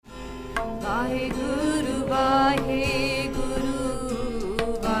ਵਾਹਿਗੁਰੂ ਵਾਹਿਗੁਰੂ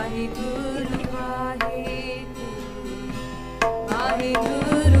ਵਾਹਿਗੁਰੂ ਵਾਹਿਗੁਰੂ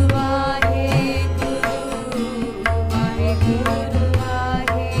ਵਾਹਿਗੁਰੂ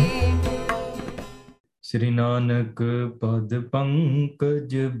ਵਾਹਿਗੁਰੂ। ਸ੍ਰੀ ਨਾਨਕ ਪਦ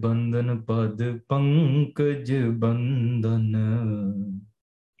ਪੰਕਜ ਬੰਦਨ, ਪਦ ਪੰਕਜ ਬੰਦਨ।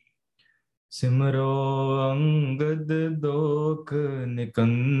 ਸਿਮਰੋ ਅੰਗਦ ਦੋਖ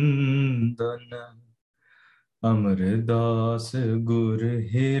ਨਿਕੰਦਨ, ਅਮਰਦਾਸ ਗੁਰ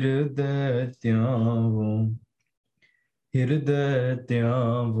ਹਿਰਦੈ ਧਿਆਵੋ, ਹਿਰਦੈ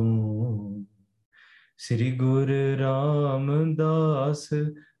ਧਿਆਵੋ। ਸ੍ਰੀ ਗੁਰ ਰਾਮਦਾਸ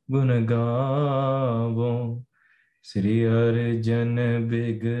ਗੁਣ ਗਾਵੋ, ਸ੍ਰੀ ਅਰਜਨ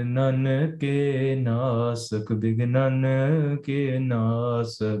ਬਿਗਨਨ ਕੇ ਨਾਸਕ, ਬਿਗਨਨ ਕੇ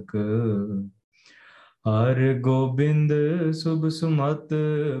ਨਾਸਕ। ਹਰ ਗੋਬਿੰਦ ਸੁਭ ਸੁਮਤ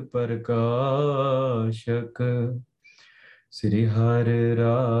ਪ੍ਰਕਾਸ਼ਕ, ਸ੍ਰੀ ਹਰਿ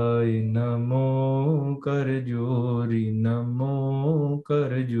ਰਾਇ ਨਮੋ ਕਰ ਜੋਰੀ, ਨਮੋ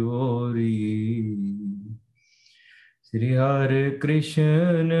ਕਰ ਜੋਰੀ। ਸ੍ਰੀ ਹਰਿ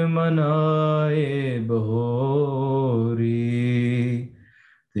ਕ੍ਰਿਸ਼ਨ ਮਨਾਏ ਬਹੋਰੀ,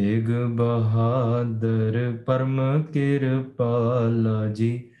 ਤੇਗ ਬਹਾਦਰ ਪਰਮ ਕਿਰਪਾਲਾ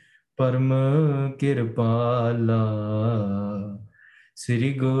ਜੀ, ਪਰਮ ਕਿਰਪਾਲਾ।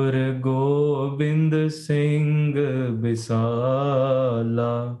 ਸ੍ਰੀ ਗੁਰ ਗੋਬਿੰਦ ਸਿੰਘ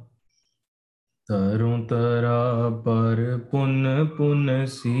ਬਿਸਾਲਾ, ਤਰੋਂ ਤਰਾ ਪਰ ਪੁਨ ਪੁਨ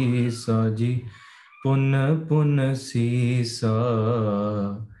ਸੀਸਾ ਜੀ, ਪੁਨ ਪੁਨ ਸੀਸਾ।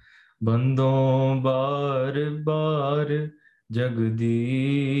 ਬੰਦੋਂ ਬਾਰ ਬਾਰ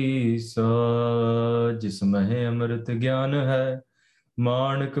ਜਗਦੀਸਾ, ਜਿਸ ਮਹਿ ਅੰਮ੍ਰਿਤ ਗਿਆਨ ਹੈ,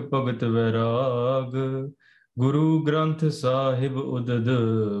 ਮਾਣਕ ਭਗਤ ਵੈਰਾਗ। ਗੁਰੂ ਗ੍ਰੰਥ ਸਾਹਿਬ ਉਦਦ,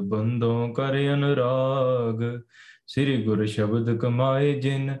 ਬੰਦੋਂ ਕਰ ਅਨੁਰਾਗ। ਸ੍ਰੀ ਗੁਰ ਸ਼ਬਦ ਕਮਾਏ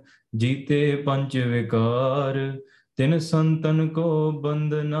ਜਿਨ, ਜੀਤੇ ਪੰਚ ਵਿਕਾਰ। ਤਿਨ ਸੰਤਨ ਕੋ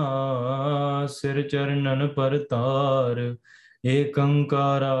ਬੰਦਨਾ, ਸਿਰ ਚਰਨਨ ਪਰਤਾਰ। ਏਕ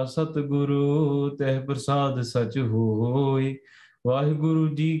ਓੰਕਾਰਾ ਸਤਿਗੁਰੂ, ਤਹਿ ਪ੍ਰਸਾਦ ਸਚ ਹੋਇ। ਵਾਹਿਗੁਰੂ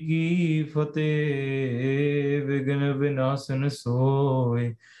ਜੀ ਕੀ ਫਤਿਹ, ਵਿਘਨ ਵਿਨਾਸ਼ਨ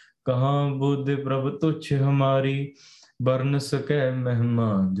ਸੋਇ। ਕਹਾਂ ਬੁੱਧ ਪ੍ਰਭ ਤੁਛ ਹਮਾਰੀ, ਬਰਨ ਸਕੈ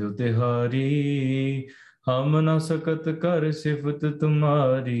ਮਹਿਮਾ ਜੋ ਤਿਹਾਰੀ। ਹਮ ਨ ਸਕਤ ਕਰ ਸਿਫਤ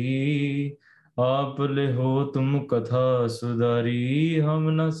ਤੁਮਾਰੀ, ਆਪ ਲਿਹੋ ਤੁਮ ਕਥਾ ਸੁਧਾਰੀ।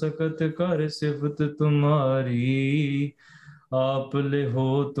 ਹਮ ਨ ਸਕਤ ਕਰ ਸਿਫਤ ਤੁਮਾਰੀ, ਆਪ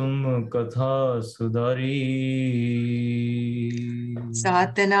ਲਿਹੋ ਤੁਮ ਕਥਾ ਸੁਧਾਰੀ।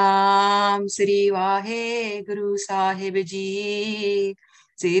 ਸਤਨਾਮ ਸ੍ਰੀ ਵਾਹਿਗੁਰੂ ਸਾਹਿਬ ਜੀ।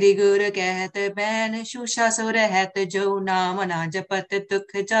 ਸ੍ਰੀ ਗੁਰ ਕਹਿਤ ਬੈਨ ਸ਼ੂਸ਼ਾ ਸੁਰ ਰਹਿਤ, ਜੋ ਨਾਮ ਨਾ ਜਪਤ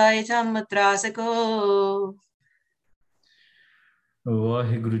ਦੁਖ ਜਾਏ ਜਮ ਤਰਾਸ ਕੋ।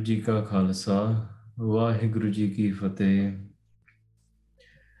 ਵਾਹਿਗੁਰੂ ਜੀ ਕਾ ਖਾਲਸਾ, ਵਾਹਿਗੁਰੂ ਜੀ ਕੀ ਫਤਿਹ।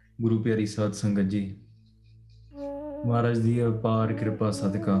 ਗੁਰੂ ਪਿਆਰੀ ਸਾਧ ਸੰਗਤ ਜੀ, ਮਹਾਰਾਜ ਦੀ ਅਪਾਰ ਕਿਰਪਾ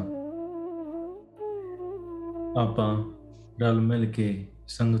ਸਦਕਾ ਆਪਾਂ ਰਲ ਮਿਲ ਕੇ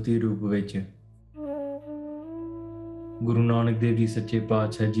ਸੰਗਤੀ ਰੂਪ ਵਿੱਚ ਗੁਰੂ ਨਾਨਕ ਦੇਵ ਜੀ ਸੱਚੇ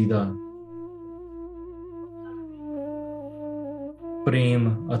ਪਾਤਸ਼ਾਹ ਜੀ ਦਾ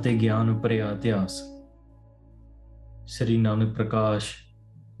ਪ੍ਰੇਮ ਅਤੇ ਗਿਆਨ ਭਰਿਆ ਇਤਿਹਾਸ ਸ੍ਰੀ ਨਾਨਕ ਪ੍ਰਕਾਸ਼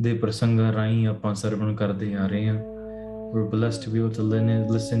ਦੇ ਪ੍ਰਸੰਗਾਂ ਰਾਹੀਂ ਆਪਾਂ ਸਰਵਣ ਕਰਦੇ ਆ ਰਹੇ ਹਾਂ। We're blessed to be able to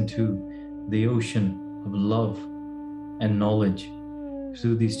listen to the ocean of love and knowledge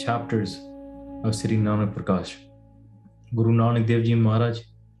through these chapters of Sri Nanak Prakash. Guru Nanak Dev Ji Maharaj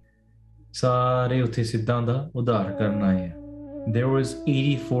ਸਾਰੇ ਉੱਥੇ ਸਿੱਧਾਂ ਦਾ ਉਧਾਰ ਕਰਨ ਆਏ ਆ। There was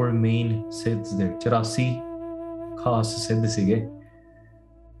 84 main ਸਿੱਧs there, 84 ਖਾਸ ਸਿੱਧ ਸੀਗੇ।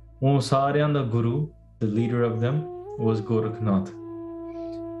 ਉਹ ਸਾਰਿਆਂ ਦਾ ਗੁਰੂ, the leader of them was Gorakhnath.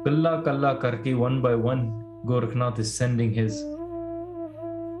 ਕੱਲਾ ਕੱਲਾ ਕਰਕੇ one by one Gorakhnath is sending his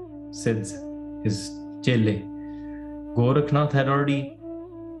Siddhs, his chele. Gorakhnath had already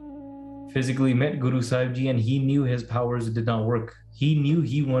physically met Guru Sahib Ji and he knew his powers did not work. He knew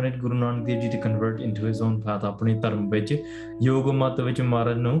he wanted Guru Nanak Dev Ji to convert into his own path. ਆਪਣੇ ਧਰਮ ਵਿੱਚ ਯੋਗ ਮਤ ਵਿੱਚ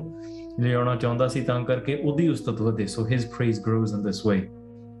ਮਹਾਰਾਜ ਨੂੰ ਲਿਆਉਣਾ ਚਾਹੁੰਦਾ ਸੀ, ਤਾਂ ਕਰਕੇ ਉਹਦੀ ਉਸਤਤ ਵਧੇ। So his praise grows in this way.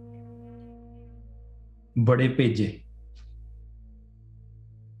 ਬੜੇ ਭੇਜੇ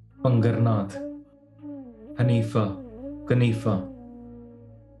ਪੰਗਰਨਾਥ, ਹਨੀਫਾ, ਕਨੀਫਾ,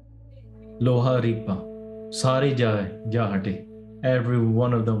 ਲੋਹਾ ਰੀਪਾ, ਸਾਰੇ ਜਾ ਹਟੇ। Every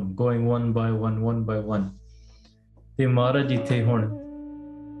one of them going one by one. ਤੇ ਮਹਾਰਾਜ ਇੱਥੇ ਹੁਣ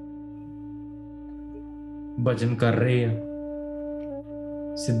ਭਜਨ ਕਰ ਰਹੇ ਆ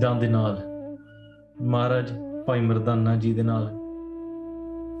ਸਿੱਧਾਂ ਦੇ ਨਾਲ। ਮਹਾਰਾਜ ਭਾਈ ਮਰਦਾਨਾ ਜੀ ਦੇ ਨਾਲ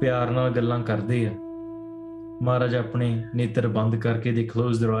ਪਿਆਰ ਨਾਲ ਗੱਲਾਂ ਕਰਦੇ ਆ Maharaj ਆਪਣੇ ਨੇਤਰ ਬੰਦ ਕਰਕੇ they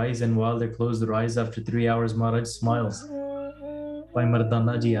close their eyes and while they close their eyes after 3 hours Maharaj smiles. Bhai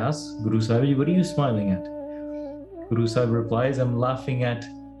Mardana ji asks, Guru Sahib ji, what are you smiling at? Guru Sahib replies, I'm laughing at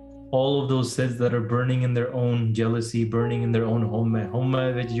all of those Siddhs that are burning in their own jealousy, burning in their own home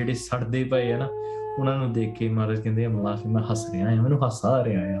ਵਿੱਚ ਜਿਹੜੇ ਸੜਦੇ ਪਏ ਆ ਨਾ ਉਹਨਾਂ ਨੂੰ ਦੇਖ ਕੇ ਮਹਾਰਾਜ ਕਹਿੰਦੇ I'm laughing, ਮੈਂ ਹੱਸ ਰਿਹਾ ਹਾਂ ਮੈਨੂੰ ਹਾਸਾ ਆ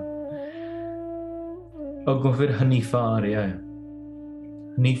ਰਿਹਾ ਆ ਅੱਗੋਂ ਫਿਰ ਹਨੀਫਾ ਆ ਰਿਹਾ ਆ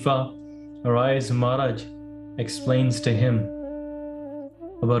Hanifa arrives, Maharaj explains to him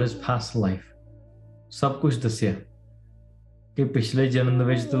about his past life. ਸਭ ਕੁਝ ਦੱਸਿਆ ਕਿ ਪਿਛਲੇ ਜਨਮ ਦੇ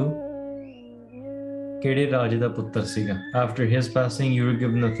ਵਿੱਚ ਤੂੰ ਕਿਹੜੇ ਰਾਜੇ ਦਾ ਪੁੱਤਰ ਸੀਗਾ After his passing, you were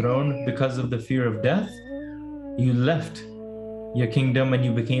given the throne because of the fear of death. You left your kingdom and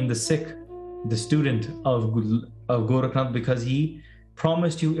you became the Sikh, the student of Gorakhnath because he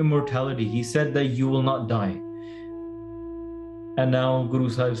promised you immortality. He said that you will not die. And now Guru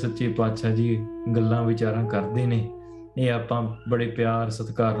Sahib Sache Paatshah ji ਗੱਲਾਂ ਵਿਚਾਰਾਂ ਕਰਦੇ ਨੇ ਇਹ ਆਪਾਂ ਬੜੇ ਪਿਆਰ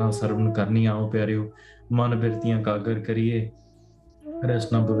ਸਤਿਕਾਰ ਨਾਲ ਸਰਵਣ ਕਰਨੀ ਆਓ ਪਿਆਰਿਓ ਮਨ ਬਿਰਤੀਆਂ ਕਾਗਰ ਕਰੀਏ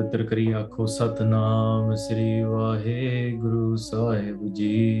ਰਸਨਾ ਪਵਿੱਤਰ ਕਰੀਏ ਆਖੋ ਸਤਨਾਮ ਸ੍ਰੀ ਵਾਹਿਗੁਰੂ ਸਾਹਿਬ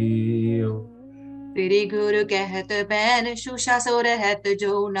ਜੀਓ ਤੇਰੀ ਗੁਰੂ ਕਹਿਤ ਬੈਨ ਸ਼ੂਸ਼ਾ ਸੋ ਰਹਿਤ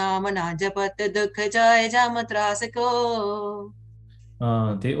ਜੋ ਨਾਮ ਨਾ ਜਪਤ ਦੁਖ ਜਾਏ ਜਮ ਤਰਾਸ ਕੋ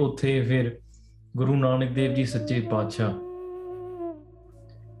ਹਾਂ ਤੇ ਉੱਥੇ ਫਿਰ ਗੁਰੂ ਨਾਨਕ ਦੇਵ ਜੀ ਸੱਚੇ ਪਾਤਸ਼ਾਹ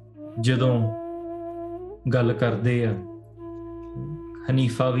ਜਦੋਂ ਗੱਲ ਕਰਦੇ ਆ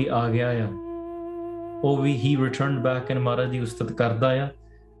ਹਨੀਫਾ ਵੀ ਆ ਗਿਆ ਆ ਉਹ ਵੀ he returned back and ਮਹਾਰਾਜ ਦੀ ਉਸਤਤ ਕਰਦਾ ਆ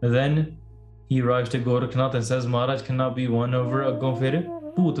then he arrives to Gorakhnath and says Maharaj cannot be won over ਅੱਗੋਂ ਫਿਰ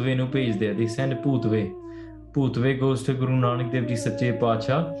ਭੂਤਵੇ ਨੂੰ ਭੇਜਦੇ ਆ they send Bhootve goes to Guru Nanak Dev Ji ਸੱਚੇ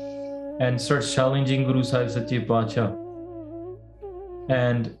ਪਾਤਸ਼ਾਹ and starts challenging Guru Sahib ਸੱਚੇ ਪਾਤਸ਼ਾਹ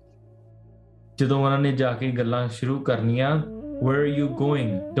and ਜਦੋਂ ਉਹਨਾਂ ਨੇ ਜਾ ਕੇ ਗੱਲਾਂ ਸ਼ੁਰੂ ਕਰਨੀਆਂ Where are you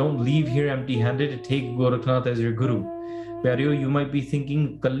going? Don't leave here empty-handed. Take Gorakhnath as your guru. Pyareo, you might be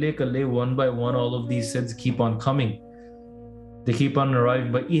thinking, kalle, one by one, all of these Siddhs keep on coming. They keep on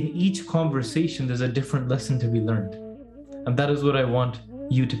arriving. But in each conversation, there's a different lesson to be learned. And that is what I want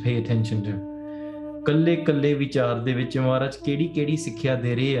you to pay attention to. Kalle vichar de vich Maharaj kedi sikhya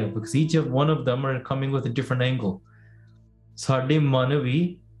de rahe hai. Because each of one of them are coming with a different angle. Sade man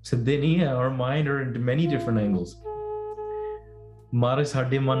vi siddhe nahi hai. Our mind are in many different angles. Maharaj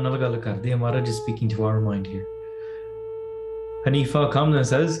ਸਾਡੇ ਮਨ ਨਾਲ ਗੱਲ ਕਰਦੇ ਆ Maharaj is speaking to our mind here. Hanifa comes and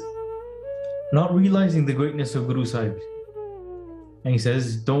says, not realizing the greatness of Guru Sahib. And he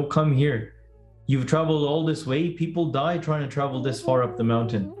says, don't come here. You've traveled all this way. People die trying to travel this far up the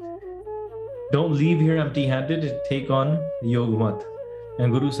mountain. Don't leave here empty-handed. Take on Yog Mat.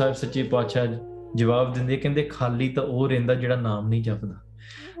 And Guru Sahib Sache Paatshah ਜਵਾਬ ਦਿੰਦੇ ਕਹਿੰਦੇ ਖਾਲੀ ਤਾਂ ਉਹ ਰਹਿੰਦਾ ਜਿਹੜਾ ਨਾਮ ਨਹੀਂ ਜਪਦਾ.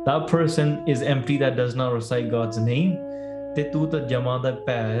 That person is empty that does not recite God's name. ਤੇ ਤੂੰ ਤਾਂ ਜਮਾਂ ਦਾ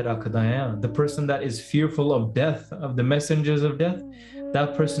ਭੈ ਰੱਖਦਾ ਆ The person that is fearful of death, of the messengers of death,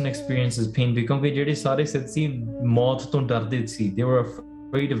 that person experiences pain. ਕਿਉਂਕਿ ਜਿਹੜੇ ਸਾਰੇ ਸਿੱਧ ਸੀ ਮੌਤ ਤੋਂ ਡਰਦੇ ਸੀ They were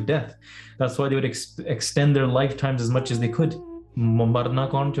afraid of death. That's why they would extend their lifetimes as much as they could. ਮਰਨਾ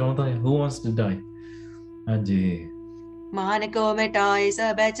ਕੌਣ ਚਾਹੁੰਦਾ ਹੈ Who wants to die? ਹਾਂਜੀ मान को मिटाए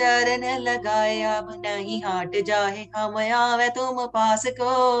सब चरण लगाए अब नहीं हाट जाए हम आवे तुम पास को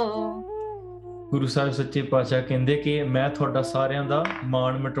Guru Sahib Sache Paatshah ਕਹਿੰਦੇ ਕਿ ਮੈਂ ਤੁਹਾਡਾ ਸਾਰਿਆਂ ਦਾ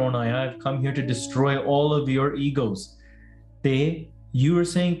ਮਾਣ ਮਿਟਾਉਣ ਆਇਆ I've come here to destroy all of your egos ਤੇ you were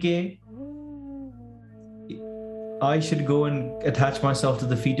saying ਕਿ I should go and attach myself to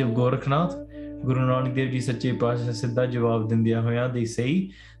the feet of Gorakhnath Guru Nanak Dev Ji Sache Paatshah ਸਿੱਧਾ ਜਵਾਬ ਦਿੰਦਿਆਂ ਹੋਇਆਂ they say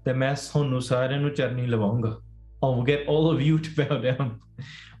that ਮੈਂ ਤੁਹਾਨੂੰ ਸਾਰਿਆਂ ਨੂੰ ਚਰਨੀ ਲਵਾਉਂਗਾ I'll get all of you to bow down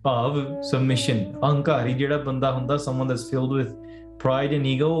ਭਾਵ submission ਅਹੰਕਾਰੀ ਜਿਹੜਾ ਬੰਦਾ ਹੁੰਦਾ someone that's filled with pride and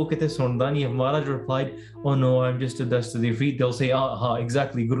ego ਉਹ ਕਿਤੇ ਸੁਣਦਾ ਨਹੀਂ If Maharaj replied oh no I'm just a dust to their feet they'll say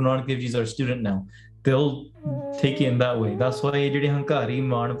exactly Guru Nanak Dev Ji is our student now they'll take it in that way that's why ਜਿਹੜੇ ਹੰਕਾਰੀ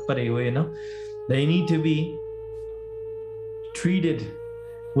ਮਾਣ ਭਰੇ ਹੋਏ ਨਾ they need to be treated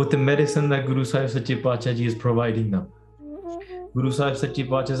with the medicine that Guru Sahib Sache Paatshah Ji is providing them Guru Sahib Sache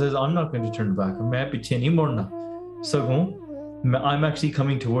Paatshah says I'm not going to turn back ਮੈਂ ਪਿੱਛੇ ਨਹੀਂ ਮੁੜਨਾ ਸਗੋਂ I'm actually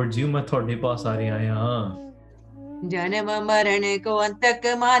coming towards you ਮੈਂ ਤੁਹਾਡੇ ਪਾਸ ਆ ਰਿਹਾ ਹਾਂ जन्म मरण को अंतक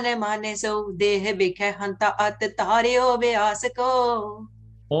मान माने सो देह बिखे हंता अत तारियो व्यास को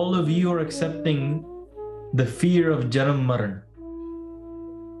All of you are accepting the fear of Janam Maran.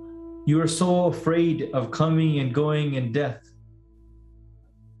 You are so afraid of coming and going in death.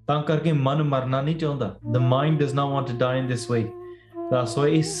 ਤਾਂ ਕਰਕੇ ਮਨ ਮਰਨਾ ਨਹੀਂ ਚਾਹੁੰਦਾ The mind does not want to die in this way. That's why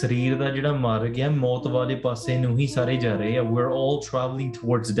ਇਸ ਸਰੀਰ ਦਾ ਜਿਹੜਾ ਮਰ ਗਿਆ ਮੌਤ ਵਾਲੇ ਪਾਸੇ ਨੂੰ ਹੀ ਸਾਰੇ ਜਾ ਰਹੇ ਆ We're all traveling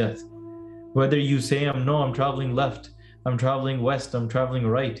towards death. Whether you say I'm traveling left, I'm traveling west, I'm traveling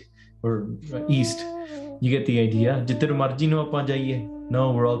right or east. You get the idea? Jither marji nu apan jaiye.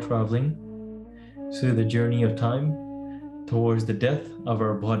 No, we're all traveling through the journey of time towards the death of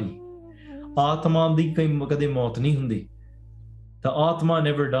our body. Atma di kade maut nahi hundi. The Atma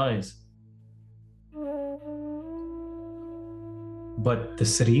never dies. But the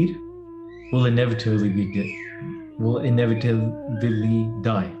Sarir will inevitably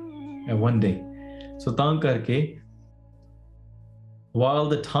die at one day. So taan karke, while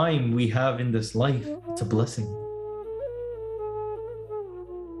the time we have in this life, it's a blessing.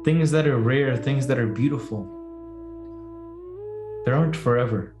 Things that are rare, things that are beautiful, they aren't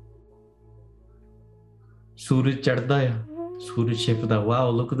forever. Suraj chadda ya, Suraj shifda. Wow,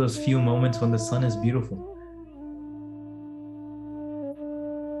 look at those few moments when the sun is beautiful.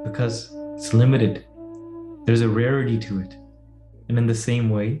 Because it's limited. There's a rarity to it. And in the same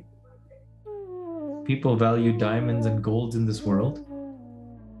way, people value diamonds and golds in this world.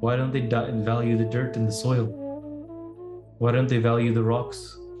 Why don't they value the dirt and the soil? Why don't they value the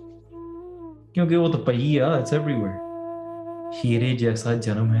rocks? Kyunki wo to pahiya, it's everywhere. Heere jaisa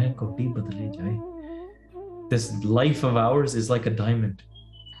janam hai, koti badle jaye. This life of ours is like a diamond.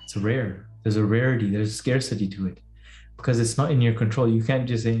 It's rare. There's a rarity, there's a scarcity to it. Because it's not in your control. You can't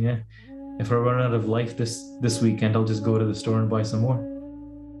just say, if I run out of life this weekend, I'll just go to the store and buy some more.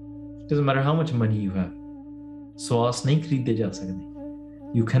 It doesn't matter how much money you have. Swaas nahi khareede ja sakde.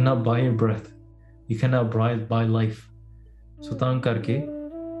 You cannot buy your breath. You cannot buy life. So taan karke,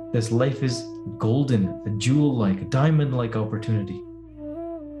 this life is golden, a jewel-like, a diamond-like opportunity.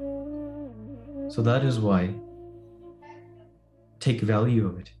 So that is why, take value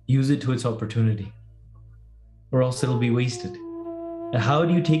of it. Use it to its opportunity. Or else it'll be wasted. And how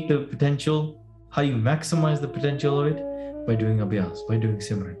do you take the potential? How do you maximize the potential of it? By doing abhyas, by doing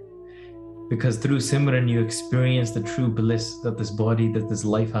Simran. Because through Simran, you experience the true bliss that this body, that this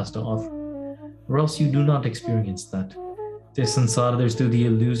life has to offer. Or else you do not experience that. This sansar, there's through the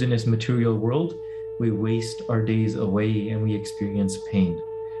illusionist material world, we waste our days away and we experience pain.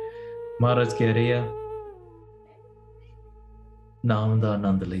 Maharaj keh rahe hai, naam da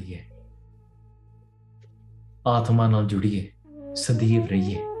aanand laiye. Atma nal judiye. Sadaiv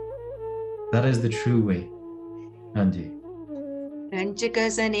rahiye. That is the true way. Hanji. रंचक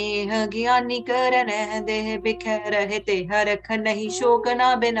स्नेह ज्ञानी करन देह बिखै रहते हरख नहीं शोक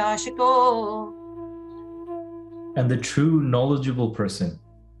ना विनाश को. And the true knowledgeable person,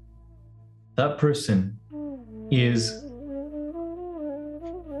 that person is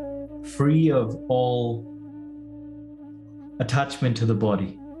free of all attachment to the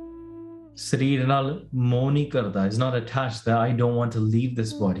body. Sarir nal moh nahi karda, is not attached that I don't want to leave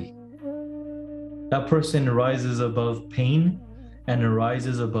this body. That person rises above pain and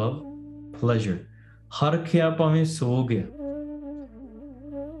arises above pleasure. Har khya pame so gaya.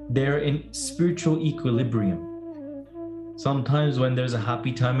 They're in spiritual equilibrium. Sometimes when there's a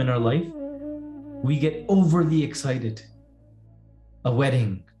happy time in our life, we get overly excited. A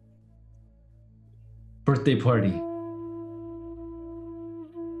wedding, birthday party,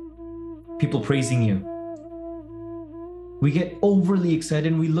 people praising you. We get overly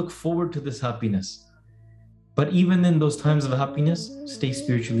excited and we look forward to this happiness. But even in those times of happiness, stay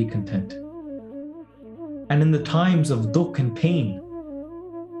spiritually content. And in the times of dukh and pain,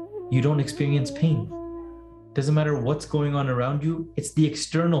 you don't experience pain. Doesn't matter what's going on around you, it's the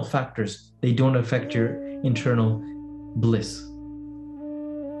external factors. They don't affect your internal bliss.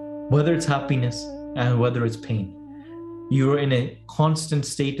 Whether it's happiness and whether it's pain, you're in a constant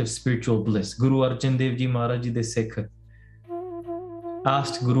state of spiritual bliss. Guru Arjan Dev Ji Maharaj Ji de Sikh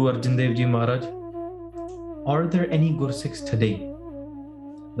asked Guru Arjan Dev Ji Maharaj, are there any Gursikhs today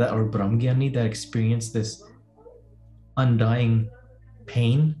that are Brahmgyani that experience this undying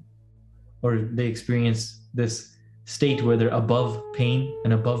pain, or they experience this state where they're above pain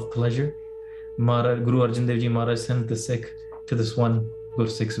and above pleasure? Guru Arjan Dev Ji Maharaj sent the Sikh to this one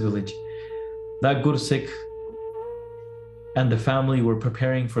Gursikh's village. That Gursikh and the family were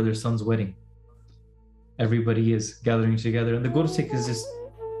preparing for their son's wedding. Everybody is gathering together and the Gursikh is just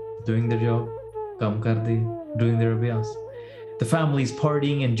doing their job, kam karde, doing their abhyas. The family's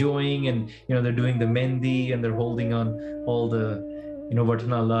partying, enjoying, and they're doing the mendi and they're holding on all the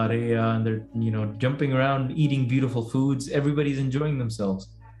vatana lareya, and they're jumping around, eating beautiful foods. Everybody's enjoying themselves.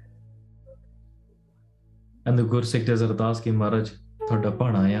 And the Gursikh does ardas ki Maharaj, thoda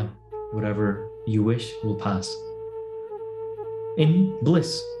pan aaya, whatever you wish will pass. In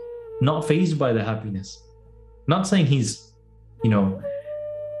bliss, not fazed by the happiness. Not saying he's,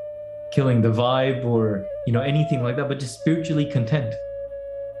 killing the vibe or, anything like that, but just spiritually content.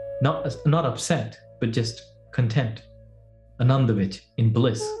 Not upset, but just content. Anandavich, in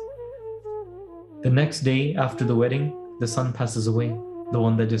bliss. The next day after the wedding, the son passes away, the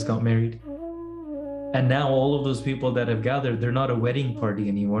one that just got married. And now all of those people that have gathered, they're not a wedding party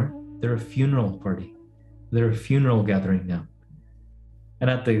anymore. They're a funeral party. They're a funeral gathering now. And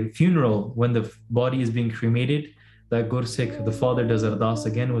at the funeral, when the body is being cremated, that Gursikh, the father, does ardas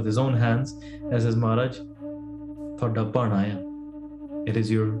again with his own hands and says, Maharaj, thada parnaya. It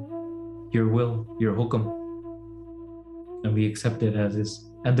is your will, your hukum. And we accept it as is.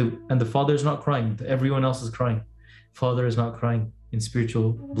 And the father is not crying. Everyone else is crying. Father is not crying in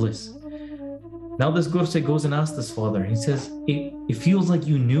spiritual bliss. Now this Gursikh goes and asks this father. He says, it feels like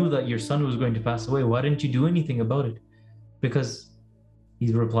you knew that your son was going to pass away. Why didn't you do anything about it? Because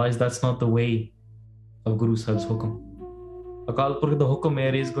he replies, that's not the way of Guru Sahib's hukum. Akal Purkh, the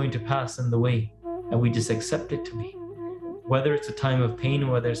hukum is going to pass in the way, and we just accept it to be. Whether it's a time of pain,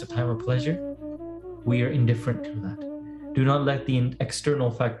 whether it's a time of pleasure, we are indifferent to that. Do not let the external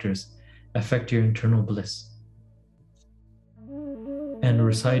factors affect your internal bliss. And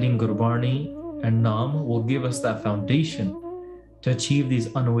reciting Gurbani and Naam will give us that foundation to achieve these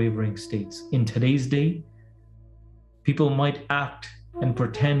unwavering states. In today's day, people might act and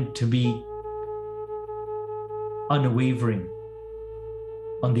pretend to be unwavering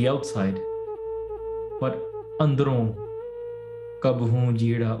on the outside, but andron kabhu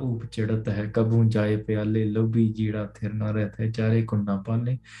jira up chadat hai, kabhu jaye pyale lobi jira thir na rehta hai, jare kun na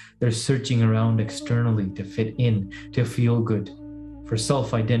pale. They're searching around externally to fit in, to feel good, for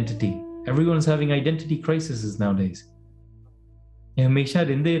self-identity. Everyone's having identity crises nowadays. Hamesha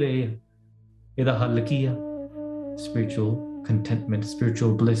rinde rahe, eda hal ki hai? Spiritual contentment,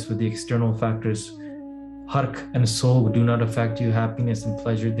 spiritual bliss with the external factors. Hark and soul do not affect you. Happiness and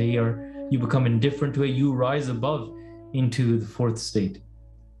pleasure, you become indifferent to it. You rise above into the fourth state.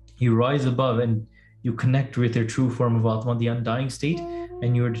 You rise above and you connect with your true form of Atma, the undying state,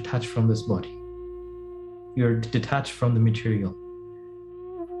 and you are detached from this body. You are detached from the material.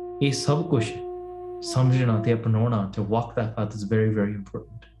 Ye sab kuch samjhna te apnauna, to walk that path is very, very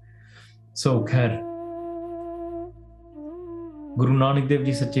important. So, khair, Guru Nanak Dev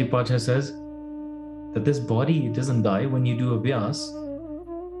Ji Sache Pacha says that this body, it doesn't die. When you do abhyas,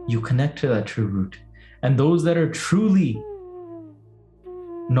 you connect to that true root. And those that are truly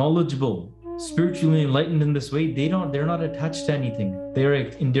knowledgeable, spiritually enlightened in this way, they're not attached to anything. They're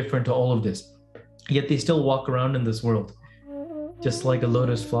indifferent to all of this. Yet they still walk around in this world, just like a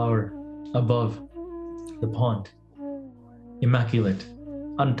lotus flower above the pond, immaculate,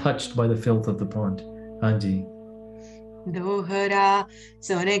 untouched by the filth of the pond. Hanji. दोहरा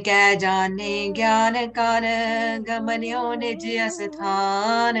सुन कै जाने ज्ञान कान गमन्यो निज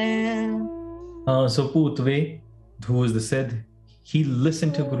अस्थान. So Bhootve, who was the said, he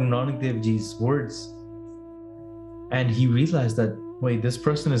listened to Guru Nanak Dev Ji's words, and he realized that, wait, this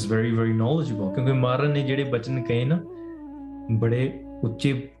person is very, very knowledgeable. Because Maharaj ne jehde bachan kahe na, bade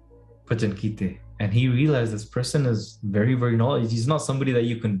uche bachan kite. And he realized this person is very, very knowledgeable. He's not somebody that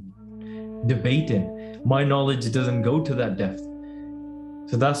you can debate in. My knowledge doesn't go to that depth.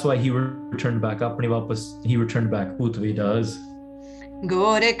 So that's why he returned back. He returned back. Bhootve does.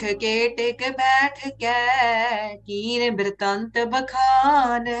 Gorakh के टिक बैठ के कीन वृतांत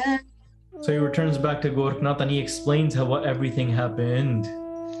बखान. So he returns back to Gorakhnath and he explains how everything happened.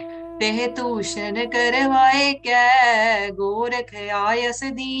 Teh तूषण करवाए के गोरख आयस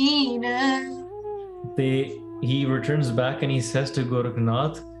दीन. He returns back and he says to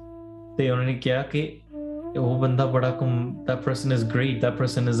Gorakhnath, ते उन्होंने क्या कि वो बंदा बड़ा that person is great, that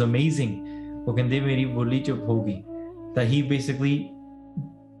person is amazing. वो कहते मेरी बोली चुप होगी. That he basically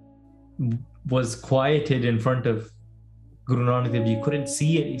was quieted in front of Guru Nanak Dev Ji. He couldn't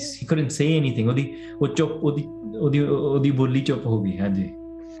see it. He couldn't say anything. ਉਹਦੀ ਬੋਲੀ ਚੁੱਪ ਹੋ ਗਈ. ਹਾਂਜੀ.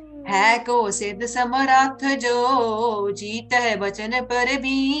 है को सिद्ध समर्थ जो जीत है बचन पर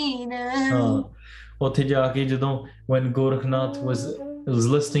बीन. ਉੱਥੇ ਜਾ ਕੇ ਜਦੋਂ when Gorakhnath was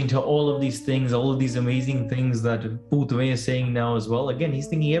listening to all of these things, all of these amazing things that Bhootve is saying now as well, again he's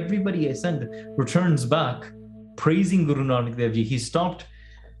thinking everybody I sent returns back praising Guru Nanak Dev Ji. He stopped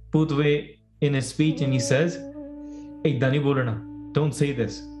Bhootve in his speech and he says, "Aidha nahi bolna, don't say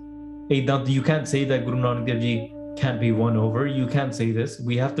this. You can't say that Guru Nanak Dev Ji can't be won over. You can't say this.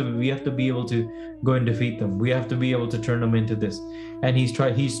 We have to be able to go and defeat them. We have to be able to turn them into this." And he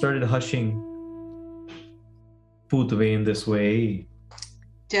started hushing Bhootve in this way.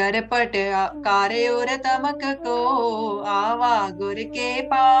 Charpat कार्य और तमक को आवा गुर के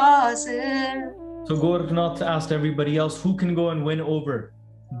पास. So Gorakhnath asked everybody else, who can go and win over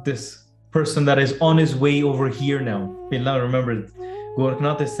this person that is on his way over here now? Now remember,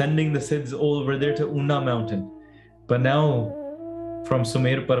 Gorakhnath is sending the Siddhs all over there to Una mountain. But now, from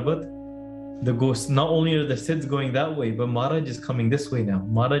Sumer Parvat, the ghosts, not only are the Siddhs going that way, but Maharaj is coming this way now.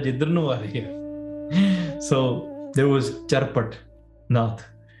 Maharaj idhar nu aa rahe hai. So there was Charpat Nath.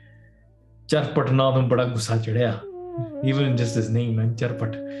 Charpat Nath nu bada gussa chadya. Even just his name, man,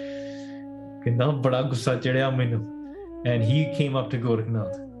 Charpat. Kinda bada gussa chadya mainu. And he came up to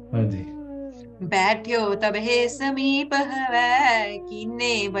Gorakhnath. ਹਾਂਜੀ बैठ्यो तब हे समीप हवै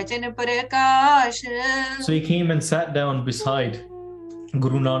कीने बचन प्रकाश. So he came and sat down beside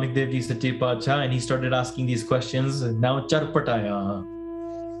Guru Nanak Dev Ji Sache Paatshah and he started asking these questions. Now Charpataya.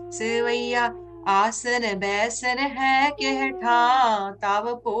 Sewaiya आसन बैसन है के ठां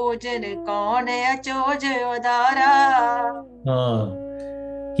तब भोजन कौन अचोज उदारा.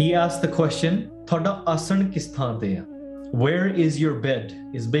 He asked the question, Thoda asan kis thaan te hai? Where is your bed?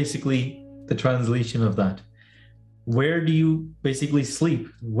 Is basically the translation of that. Where do you basically sleep?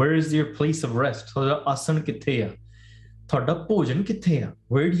 Where is your place of rest? Thoda asan kithe hai? Thoda bhojan kithe hai?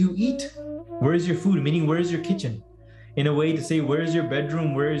 Where do you eat? Where is your food? Meaning, where is your kitchen? In a way to say, where is your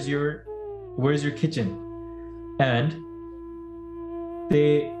bedroom? Where is your kitchen? And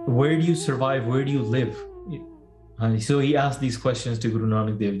where do you survive? Where do you live? So he asked these questions to Guru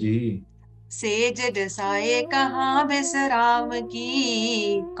Nanak Dev Ji. Says डसाए कहाँ बिसराम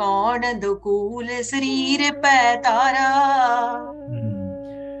की कौन दुकूल शरीर पे तारा.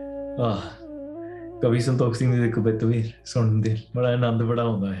 कवि संतोख सिंह जी को बेतवीर सुन दे बड़ा आनंद बड़ा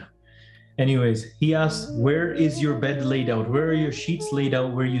होता है. Anyways, he asks, where is your bed laid out? Where are your sheets laid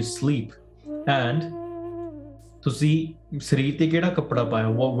out where you sleep? And ਤੁਸੀਂ ਸਰੀਰ ਤੇ ਕਿਹੜਾ ਕੱਪੜਾ ਪਾਇਆ?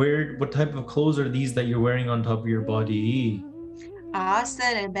 What type of clothes are these that you're wearing on top of your body?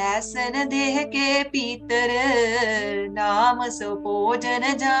 आसन बैसन देह के पीतर नाम सो भोजन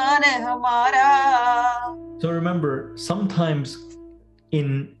जान हमारा. So remember, sometimes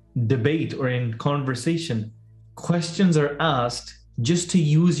in debate or in conversation, questions are asked just to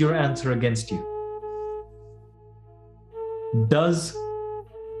use your answer against you. Does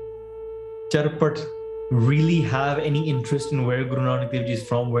Charpat really have any interest in where Guru Nanak Dev Ji is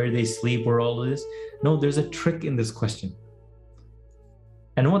from, where they sleep, or all of this? No, there's a trick in this question.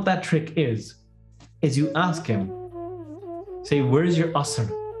 And what that trick is you ask him, say, where is your asan?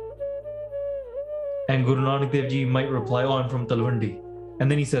 And Guru Nanak Dev Ji might reply, oh, I'm from Talwandi.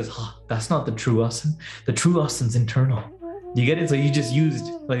 And then he says, that's not the true asan. The true asan's internal. You get it? So you just used,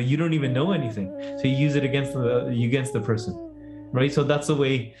 like, you don't even know anything. So you use it against the person, right? So that's the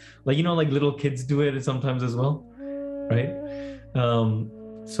way, like, like little kids do it sometimes as well, right?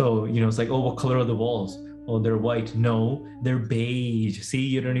 So, it's like, oh, what color are the walls? Oh, they're white. No, they're beige. See,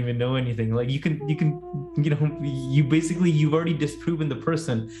 you don't even know anything. Like you've already disproven the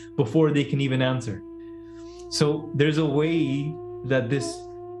person before they can even answer. So there's a way that this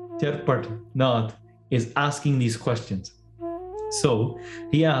Charpat Nath is asking these questions. So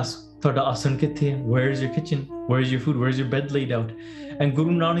he asks, Thoda asan kithe hai? Where is your kitchen? Where is your food? Where is your bed laid out? And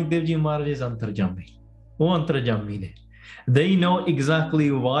Guru Nanak Dev Ji Maharaj is antarjami. Oh, antarjami ne. They know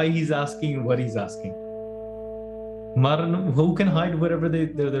exactly why he's asking what he's asking. Who can hide whatever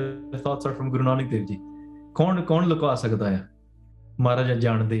their thoughts are from Guru Nanak Dev Ji? Kaun lukwa sakda hai? Maharaj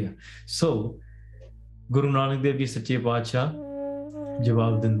jaande hai. So Guru Nanak Dev Ji Sache Paatshah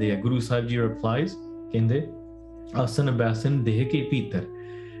jawab dinde hai. Guru Sahib Ji replies, kende asan basan deh ke peetar.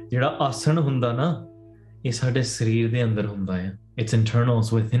 Jehda asan hunda na, ਇਹ ਸਾਡੇ ਸਰੀਰ ਦੇ ਅੰਦਰ ਹੁੰਦਾ ਹੈ. It's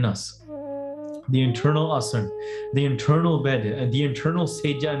internals within us. The internal asan, the internal bed, and the internal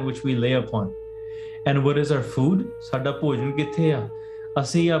seja in which we lay upon. And what is our food? ਸਾਡਾ ਭੋਜਨ ਕਿੱਥੇ ਆ?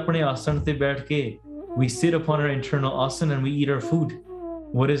 ਅਸੀਂ ਆਪਣੇ ਆਸਣ ਤੇ ਬੈਠ ਕੇ we sit upon our internal asan and we eat our food.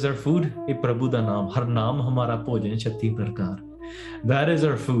 What is our food? ਇਹ ਪ੍ਰਭੂ ਦਾ ਨਾਮ. ਹਰ ਨਾਮ ਹਮਾਰਾ ਭੋਜਨ 36 ਪ੍ਰਕਾਰ. That is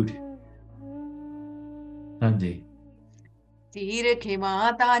our food. ਹਾਂਜੀ. तीर खिमा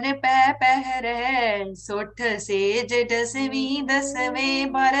तान पै पहरे सुठ सेज दसवीं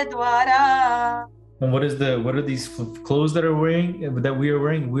दसवें भर द्वारा. And what are these clothes that we are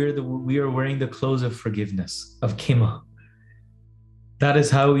wearing? We are wearing the clothes of forgiveness, of kima. That is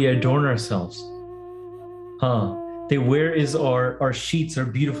how we adorn ourselves. Where is our sheets, our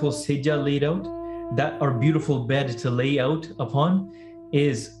beautiful seja laid out? That our beautiful bed to lay out upon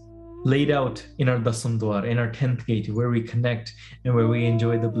is laid out in our dasam dwar, in our 10th gate, where we connect and where we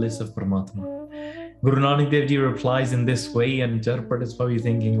enjoy the bliss of Paramatma. Guru Nanak Dev Ji replies in this way, and Charpat is probably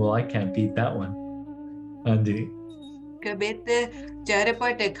thinking, well, I can't beat that one. Anji. कबित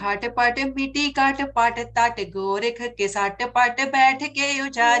Charpat खाट पट मिट्टी काट पाट ताट गोरख के साट पट बैठ के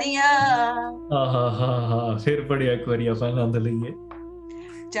उचारियां. फिर पढ़िया एक बारी अपन आनंद लइए.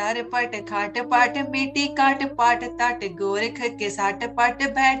 चरपट खाट पाट मिट्टी काट पाट ताट गोरख के साट पट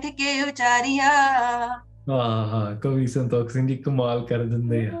बैठ के उचारियां. कवि संतोख सिंह जी कमाल कर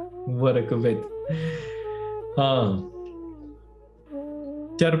दिंदे आ. What a kavit.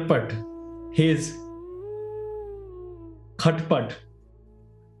 Charpat, his khatpat,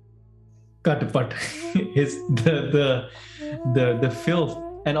 katpat, his the filth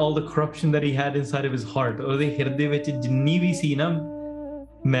and all the corruption that he had inside of his heart. ਉਹਦੇ ਹਿਰਦੇ ਵਿੱਚ ਜਿੰਨੀ ਵੀ ਸੀ ਨਾ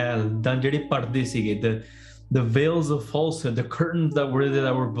ਮੈਲ ਤਾਂ ਜਿਹੜੇ ਪਰਦੇ ਸੀਗੇ, the veils of falsehood, the curtains that were there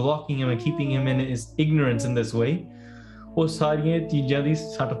that were blocking him and keeping him in his ignorance in this way, ਉਹ ਸਾਰੀਆਂ ਚੀਜ਼ਾਂ ਦੀ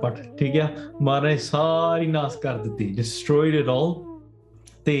ਸੱਟ-ਪੱਟ, ਠੀਕ ਹੈ, ਮਹਾਰਾਜ ਸਾਰੀ ਨਾਸ ਕਰ ਦਿੱਤੀ, destroyed it all.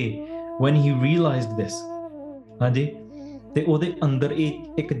 ਤੇ when he realized this, ਹਾਂਜੀ, ਤੇ ਉਹਦੇ ਅੰਦਰ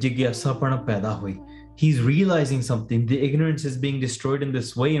ਇੱਕ ਜਿਗਿਆਸਾਪਣ ਪੈਦਾ ਹੋਈ. He's realizing something. The ignorance is being destroyed in this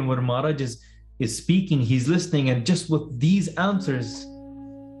way, and when Maharaj is speaking, he's listening, and just with these answers,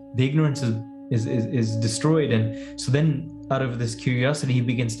 the ignorance is destroyed. And so then, out of this curiosity, he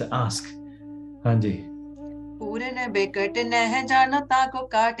begins to ask, Hanji. पूरन बेकट नह जानो ताको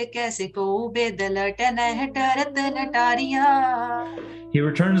काट कैसे को बेदलट नह डरत नटारिया. He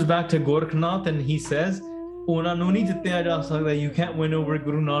returns back to Gorakhnath and he says, you can't win over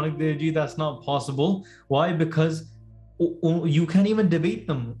Guru Nanak Dev Ji, that's not possible. Why? Because you can't even debate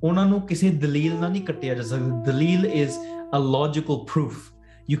them. Dalil is a logical proof.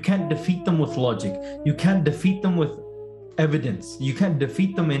 You can't defeat them with logic. You can't defeat them with evidence. You can't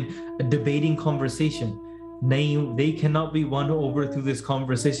defeat them in a debating conversation. They cannot be won over through this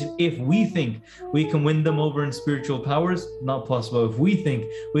conversation. If we think we can win them over in spiritual powers, not possible. If we think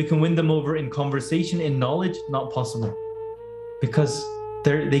we can win them over in conversation, in knowledge, not possible. Because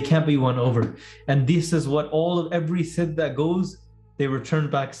they can't be won over. And this is what every Siddh that goes, they return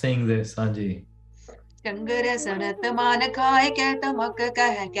back saying this, Anji. Changara sanat man khaye keh tamak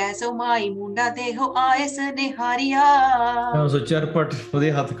kah kaise mai munda deho aaye sanehariya. So Charpat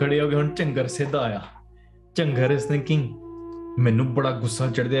ਉਹਦੇ ਹੱਥ ਖੜੇ ਹੋ ਗਏ, ਹੁਣ ਝੰਗਰ ਸਿੱਧ ਆਇਆ. Jhanghar is thinking, ਮੈਨੂੰ ਬੜਾ ਗੁੱਸਾ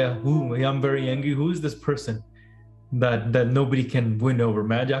ਚੜ੍ਹਦਿਆ, I'm very angry, who is this person that nobody can win over?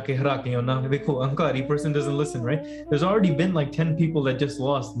 ਮੈਂ ਜਾ ਕੇ ਹਰਾ ਕੇ ਆਉਣਾ. ਵੇਖੋ, ਅਹੰਕਾਰੀ person doesn't listen, right? There's already been like 10 people that just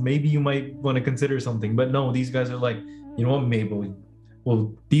lost. Maybe you might want to consider something, but no, these guys are like, you know what, maybe, well,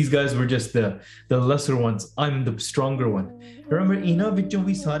 these guys were just the lesser ones. I'm the stronger one. Remember, ਇਹਨਾਂ ਵਿੱਚੋਂ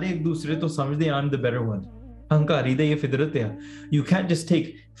ਵੀ ਸਾਰੇ ਇੱਕ ਦੂਸਰੇ ਤੋਂ ਸਮਝਦੇ, I'm the better one. Hankari, you can't just take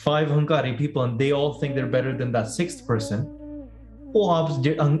 5 Hankari people and they all think they're better than that 6th person. They'll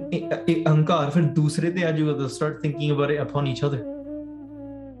start thinking about it upon each other.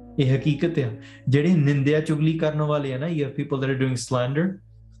 You have people that are doing slander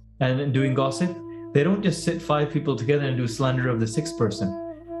and doing gossip. They don't just sit 5 people together and do slander of the 6th person.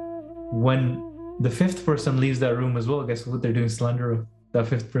 When the 5th person leaves that room as well, guess what they're doing slander of? That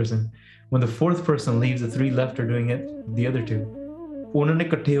 5th person. When the 4th person leaves, the 3 left are doing it, the other 2.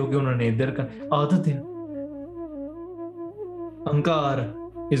 Ankar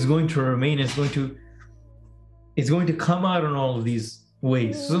is going to remain, it's going to come out in all of these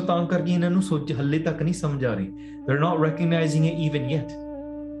ways. So they're not recognizing it even yet.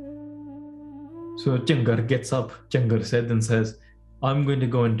 So Jhanghar gets up, Jhanghar said and says, I'm going to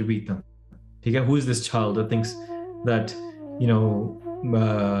go and defeat them. Who is this child that thinks that,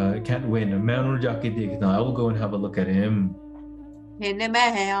 can't win? I will go and have a look at him. So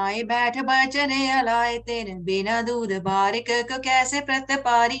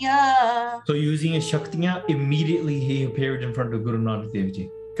using his Shaktiyan, immediately he appeared in front of Guru Nanak Dev Ji.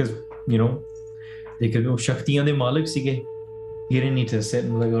 Because, they could go Shaktiyan de Malik sige. He didn't need to sit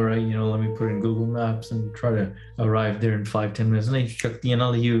and like, all right, let me put in Google Maps and try to arrive there in 5-10 minutes. And Shaktiyan,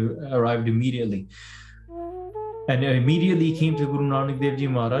 he arrived immediately. And immediately he came to Guru Nanak Dev Ji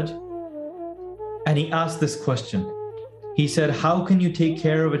Maharaj and he asked this question. He said, how can you take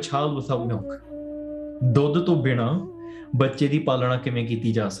care of a child without milk? Dodh to bina bacche di palana kiਵੇਂ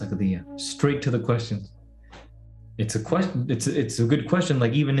ਕੀਤੀ ਜਾ ਸਕਦੀ ਹੈ? Straight to the question. It's a question. It's a good question.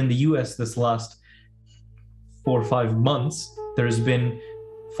 Like even in the US this last 4 or 5 months, there's been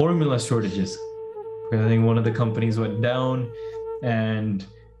formula shortages. I think one of the companies went down and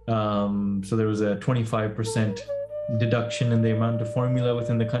so there was a 25% deduction in the amount of formula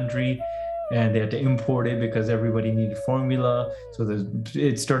within the country, and they had to import it because everybody needed formula. So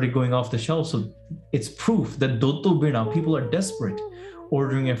it started going off the shelf. So it's proof that Dotto Bina, people are desperate,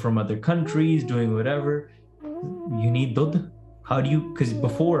 ordering it from other countries, doing whatever. You need Dotto. How do you, because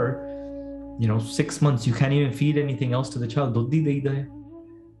before, 6 months, you can't even feed anything else to the child.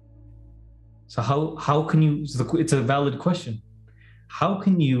 So how can you, it's a valid question. How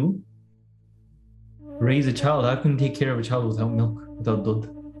can you raise a child? How can you take care of a child without milk, without dud?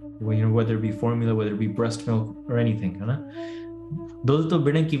 Whether it be formula, whether it be breast milk or anything. Dud to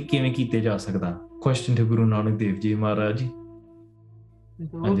bina kiਵੇਂ ਕੀਤੇ ਜਾ ਸਕਦਾ? Question to Guru Nanak Dev Ji Maharaj.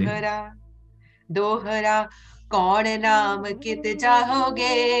 दोहरा दोहरा कौन नाम कित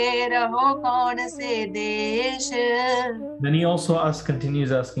चाहोगे रहो कौन से देश. Then he also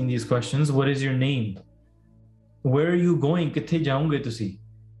continues asking these questions. What is your name? Where are you going? किथे जाओगे तुसी?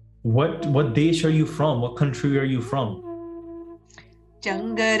 What desh are you from? What country are you from?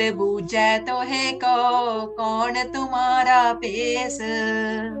 Changar बूझै तो है को कौन तुम्हारा pace.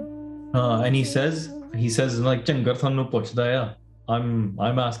 And he says like Jhanghar thanu puchda ya. I'm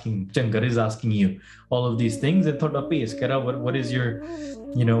asking, Jhanghar is asking you all of these things, and thoda pace kara, what is your,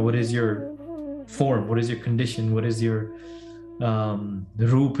 what is your form, what is your condition, what is your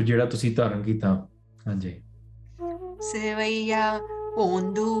roop jehda tusi dharan kita. Hanji. Sewaiya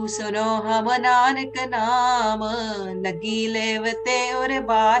पोंदू सुनो हम नानक नाम लगी लेवते और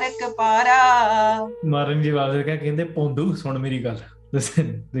बारक पारा. मारन जी बात क्या कहंदे पोंदू सुन मेरी गल.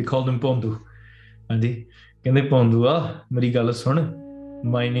 Listen, they called him पोंदू. ਹਾਂਜੀ ਕਹਿੰਦੇ ਪੌਂਦੂ ਆ ਮੇਰੀ ਗੱਲ ਸੁਣ.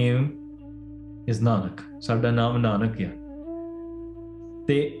 My name is Nanak. ਸਾਡਾ ਨਾਮ ਨਾਨਕ ਆ.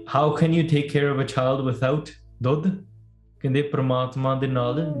 ਤੇ how can you take care of a child without ਦੁੱਧ? ਕਹਿੰਦੇ ਪ੍ਰਮਾਤਮਾ ਦੇ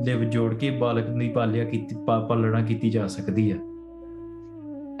ਨਾਲ ਲਿਵ ਜੋੜ ਕੇ ਬਾਲਕ ਦੀ ਪਾਲਣਾ ਕੀਤੀ ਜਾ ਸਕਦੀ ਹੈ.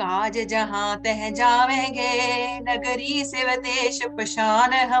 काज जहां तह जावेंगे नगरी से वदेश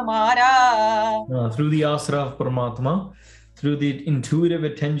पशान हमारा. Through the asra of Paramatma, through the intuitive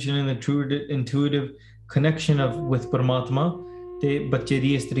attention and the intuitive connection with Paramatma, ਤੇ ਬੱਚੇ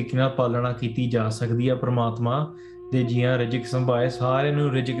ਦੀ ਇਸ ਤਰੀਕੇ ਨਾਲ ਪਾਲਣਾ ਕੀਤੀ ਜਾ ਸਕਦੀ ਹੈ. ਪਰਮਾਤਮਾ ਦੇ ਜੀਆਂ ਰਿਜਕ ਸੰਭਾਏ ਸਾਰਿਆਂ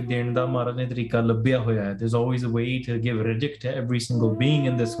ਨੂੰ ਰਿਜਕ ਦੇਣ ਦਾ ਮਹਾਰਾਜ ਨੇ ਤਰੀਕਾ ਲੱਭਿਆ ਹੋਇਆ ਹੈ. There's always a way to give rizik to every single being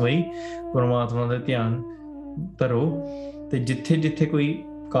in this way. ਪਰਮਾਤਮਾ ਦਾ ਧਿਆਨ ਧਰੋ ਤੇ ਜਿੱਥੇ ਜਿੱਥੇ ਕੋਈ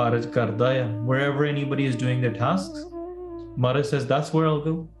ਕਾਰਜ ਕਰਦਾ ਆ, wherever anybody is doing their tasks, Maharaj says that's where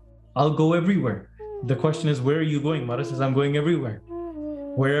I'll go everywhere. The question is, where are you going? Maharaj says I'm going everywhere.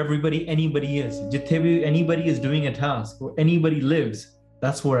 Where anybody is, jithe bhi anybody is doing a task or anybody lives,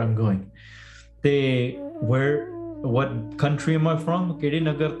 that's where I'm going. What country am I from? Kede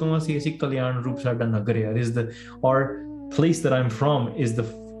nagar to asi kalyan roop sada nagar hai. Is the our place that I'm from is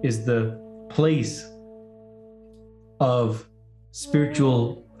the place of spiritual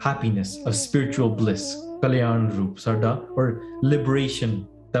happiness, of spiritual bliss, kalyan roop sada, or liberation,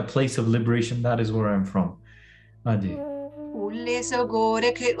 that place of liberation. That is where I'm from. Aji. उल्ले सो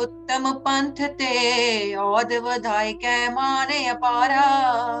गोरख उत्तम पंथ ते औद वधाई कै माने अपारा.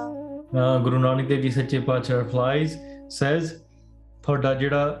 Guru Nanak Dev Ji Sache Pacha replies, says, thoda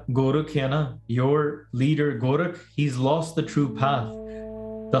jehda Gorakh hai na, your leader Gorakh, he's lost the true path.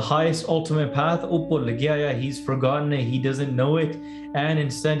 The highest ultimate path, he's forgotten it, he doesn't know it, and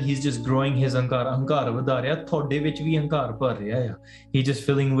instead he's just growing his ankar vada raya. Thode vich vi ankar par raya. He's just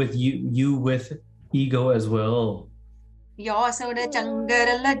filling with you with ego as well. यो सुन चंगर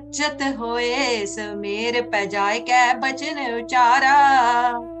लज्जत होए समेर पे जाए कै बचन उचारा.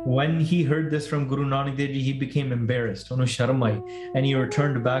 When he heard this from Guru Nanak Dev Ji, he became embarrassed, and he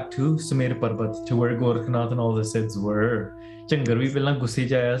returned back to Sumer Parbat, to where Gorakhnath and all the Siddhs were. Jhanghar ਵੀ ਪਹਿਲਾਂ ਗੁੱਸੇ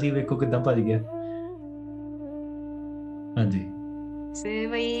ਚ ਆਇਆ ਸੀ, ਵੇਖੋ ਕਿਦਾਂ ਭੱਜ ਗਿਆ. ਹਾਂਜੀ.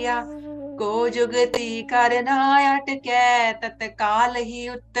 सेवैया को जुगति करना अटकै तत्काल ही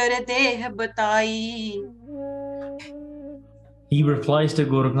उत्तर देह बताई. He replies to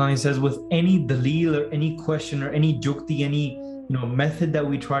Gorakhnath, he says, with any dalil or any question or any jukti, any method that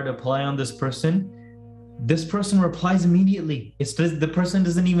we try to apply on this person replies immediately. The person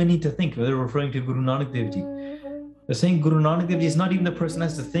doesn't even need to think. They're referring to Guru Nanak Dev Ji. They're saying Guru Nanak Dev Ji is not even the person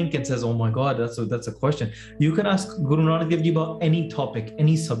has to think and says, oh my God, that's a question. You can ask Guru Nanak Dev Ji about any topic,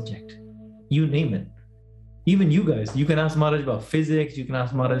 any subject, you name it. Even you guys, you can ask Maharaj about physics, you can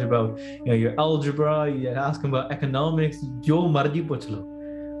ask Maharaj about your algebra, you can ask him about economics, jo marji puch lo.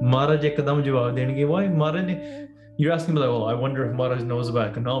 Maharaj ekdam jawab denge. Why? Maharaj, you're asking me like, well, I wonder if Maharaj knows about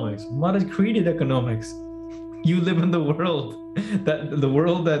economics. Maharaj created economics. You live in the world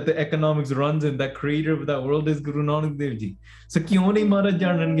that the economics runs in. That creator of that world is Guru Nanak Dev Ji. So kyun nahi Maharaj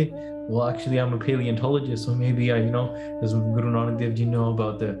janenge? Well, actually, I'm a paleontologist, so maybe does Guru Nanak Dev Ji know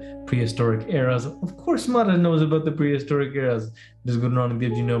about the prehistoric eras? Of course, Maharaj knows about the prehistoric eras. Does Guru Nanak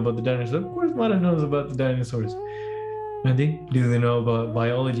Dev Ji know about the dinosaurs? Of course, Maharaj knows about the dinosaurs. Do they know about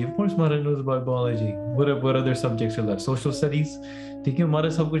biology? Of course, Maharaj knows about biology. What other subjects are left? Social studies.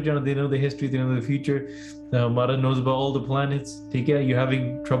 Maharaj sab kuch jana. They know the history, they know the future. Maharaj knows about all the planets. You're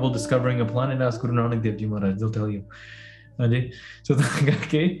having trouble discovering a planet, ask Guru Nanak Dev Ji Maharaj, they'll tell you. So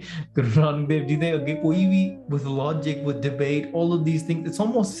Guru Nanak Dev Ji, with logic, with debate, all of these things, it's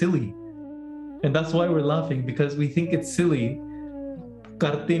almost silly. And that's why we're laughing, because we think it's silly.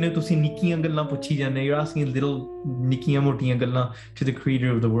 You're asking little nikkiyan motiyan gallan to the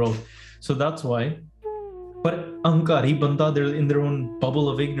creator of the world. So that's why ਪਰ ਅਹੰਕਾਰੀ ਬੰਦਾ, they're in their own bubble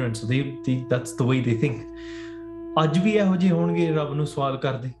of ignorance, so that's the way they think. ਅੱਜ ਵੀ ਇਹੋ ਜਿਹੇ ਹੋਣਗੇ ਰੱਬ ਨੂੰ ਸਵਾਲ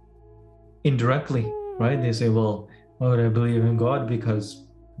ਕਰਦੇ indirectly, right? They say, well, I believe in God because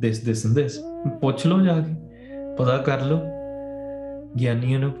this and this. ਪੁੱਛ ਲਓ ਜਾ ਕੇ, ਪਤਾ ਕਰ ਲਓ,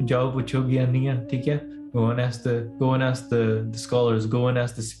 ਗਿਆਨੀਆਂ ਨੂੰ ਜਾਓ ਪੁੱਛੋ, ਗਿਆਨੀਆਂ, ਠੀਕ ਹੈ? Go and ask the scholars, go and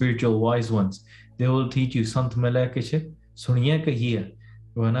ask the spiritual wise ones. They will teach you ਸੰਤ ਮਿਲਿਆ ਕਿਛ ਸੁਣੀਆਂ ਕਹੀ ਹੈ.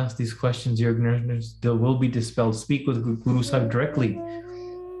 Go and ask these questions, your ignorance, they will be dispelled. Speak with Guru Sahib directly.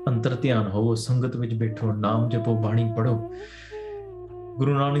 ਅੰਤਰ ਧਿਆਨ ਹੋਵੋ, ਸੰਗਤ ਵਿੱਚ ਬੈਠੋ, ਨਾਮ ਜਪੋ, ਬਾਣੀ ਪੜੋ.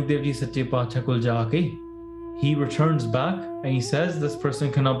 Guru Nanak Dev Ji ਸੱਚੇ ਪਾਤਸ਼ਾਹ ਕੋਲ ਜਾ ਕੇ, he returns back and he says this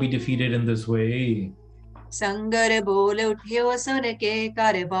person cannot be defeated in this way. ਸੰਗਰ ਬੋਲ ਉਠਿਓ ਸੁਨ ਕੇ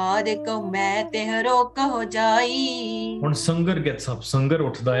ਘਰ ਬਾਦ ਕੋ ਮੈਂ ਤਿਹਰੋ ਕਹੋ ਜਾਈ. ਹੁਣ ਸੰਗਰ gets up, ਸੰਗਰ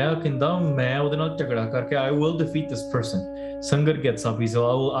ਉੱਠਦਾ ਆ, ਕਹਿੰਦਾ ਮੈਂ ਉਹਦੇ ਨਾਲ ਝਗੜਾ ਕਰਕੇ I will defeat this person. Sangar gets up, he says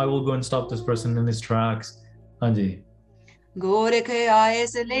I will go and stop this person in his tracks. ਹਾਂਜੀ. ਗੋਰਖ ਆਏ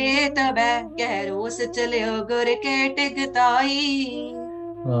ਸਲੇ ਤਬੈ ਕਹਿ ਰੋਸ ਚਲਿਓ ਗੁਰ ਕੇ ਟਿਕਤਾਈ.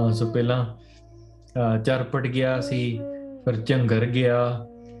 ਸੋ ਪਹਿਲਾਂ ਚਰਪਟ ਗਿਆ ਸੀ, ਫਿਰ ਝੰਗਰ ਗਿਆ,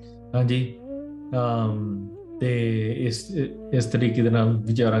 ਹਾਂਜੀ, ਤੇ ਇਸ ਤਰੀਕੇ ਦੇ ਨਾਲ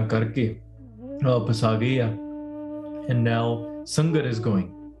ਵਿਚਾਰਾਂ ਕਰਕੇ ਵਾਪਸ ਆ ਗਏ ਆ. And now Sanghar is going.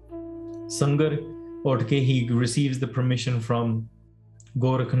 Sanghar ਉੱਠ ਕੇ he receives the permission from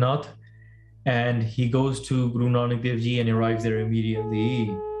Gorakhnath and he goes to Guru Nanak Dev Ji and arrives there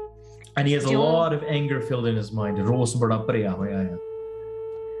immediately. And he has a lot of anger filled in his mind. ਰੋਸ ਬੜਾ ਭਰਿਆ ਹੋਇਆ ਹੈ.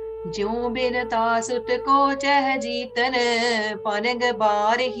 ਜਿਉ ਬਿਨਤਾ ਸੁਤ ਕੋ ਚਹ ਜੀਤਨ ਪਨਗ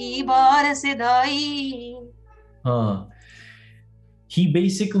ਬਾਰ ਹੀ ਬਾਰ ਸਿਧਾਈ. He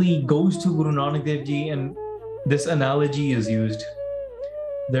basically goes to Guru Nanak Dev Ji, and this analogy is used.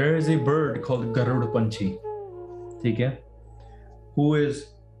 There is a bird called Garud Panchi, theek hai, who is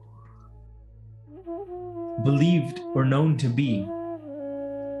believed or known to be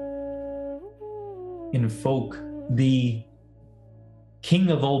in folk the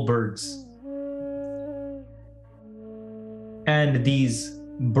king of all birds. And these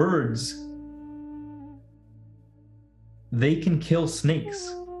birds, they can kill snakes.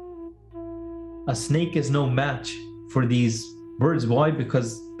 A snake is no match for these birds. Why? Because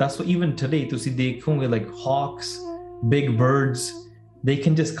that's what even today, to see they like hawks, big birds, they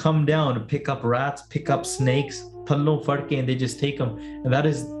can just come down and pick up rats, pick up snakes, and they just take them, and that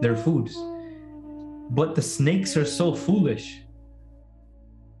is their foods. But the snakes are so foolish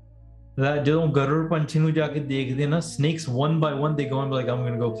that ਜਦੋਂ ਗਰੁੜ ਪੰਛੀ ਨੂੰ ਜਾ ਕੇ ਦੇਖਦੇ ਨਾ, snakes one by one they go and be like, I'm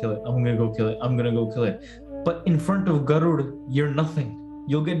gonna go kill it, I'm gonna go kill it, I'm gonna go kill it. But in front of Garud, you're nothing.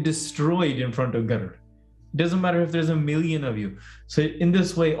 You'll get destroyed in front of Garud. It doesn't matter if there's a million of you. So in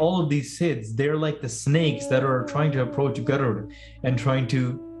this way, all of these Siddhs, they're like the snakes that are trying to approach Garud and trying to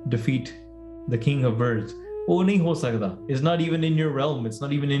defeat the king of birds. Oh, nahi ho sakda. It's not even in your realm. It's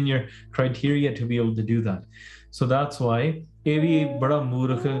not even in your criteria to be able to do that. So that's why ਇਹ ਵੀ ਬੜਾ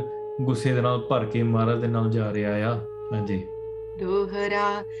ਮੂਰਖ ਗੁੱਸੇ ਦੇ ਨਾਲ ਭਰ ਕੇ ਮਹਾਰਾਜ ਦੇ ਨਾਲ ਜਾ ਰਿਹਾ ਆ. ਹਾਂਜੀ. दोहरा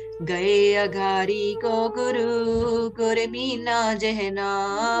गए अघारी को गुरु गुरमीना जह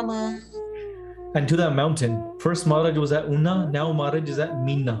नाम. And to that mountain, first Maharaj was at Una, now Maharaj is at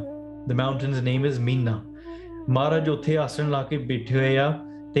Meena. The mountain's name is Meena. Maharaj ਉੱਥੇ ਆਸਣ ਲਾ ਕੇ ਬੈਠੇ ਹੋਏ ਆ,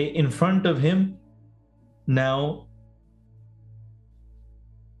 ਤੇ in front of him now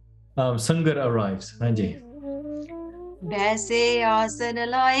Sanghar arrives. ਹਾਂਜੀ. वैसे आसन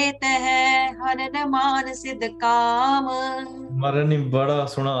लाए तह हन मान सिद्ध काम. Maharaj ne bada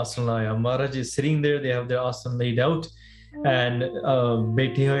sona asan laya. Maharaj is sitting there, they have their asan laid out and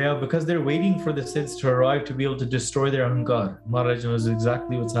baithi hoya, because they're waiting for the Siddhs to arrive to be able to destroy their Ahankar. Maharaj knows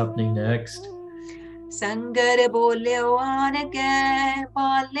exactly what's happening next. संगर बोल्यो आन के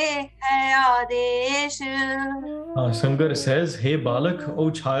पाले है आदेश. Sanghar says, hey balak, oh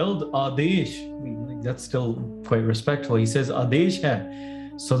child, adesh. That's still quite respectful. He says, adesh hai,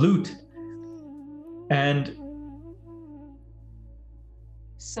 salute. And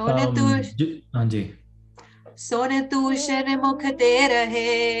सोन तूषण मुख ते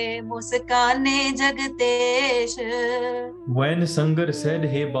रहे मुस्काने जगतेश. When Sanghar said,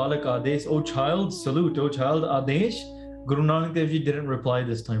 hey balak adesh, oh child, salute, oh child, adesh, Guru Nanak Dev Ji didn't reply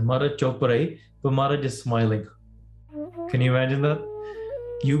this time. Maharaj chup rahe, but Maharaj is smiling. Can you imagine that?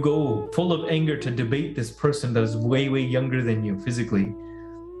 You go full of anger to debate this person that is way, way younger than you physically.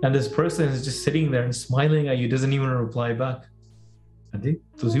 And this person is just sitting there and smiling at you, doesn't even reply back.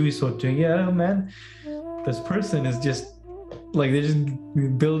 Yeah, man, this person is just like, they're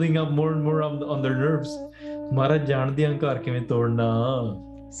just building up more and more on their nerves. Maharaj jaande ahankar kiਵੇਂ ਤੋੜਨਾ.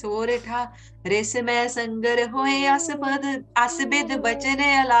 ਸੋਰਠਾ ਰਿਸ ਮੈਂ ਸੰਗਰ ਹੋਏ ਅਸਬਿਦ ਬਚਨ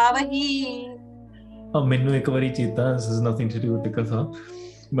ਅਲਾਵਹੀ. Mainu ek vari cheta, this has nothing to do with the Katha.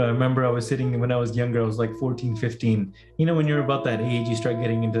 But I remember I was sitting, when I was younger, I was like 14, 15. You know, when you're about that age, you start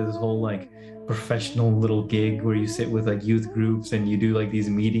getting into this whole like professional little gig where you sit with like youth groups and you do like these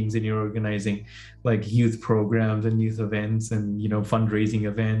meetings and you're organizing like youth programs and youth events and, you know, fundraising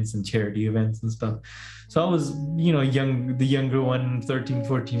events and charity events and stuff. So I was, you know, the younger one, 13,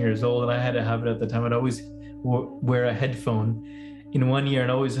 14 years old. And I had a habit at the time. I'd always wear a headphone in one ear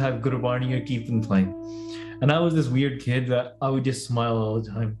and always have Gurbani or Kirtan playing. And I was this weird kid that I would just smile all the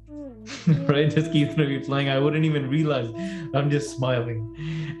time, right? Just keep playing. I wouldn't even realize I'm just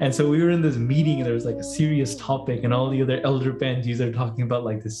smiling. And so we were in this meeting and there was like a serious topic and all the other elder panjis are talking about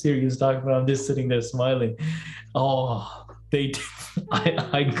like the serious topic, but I'm just sitting there smiling. Oh,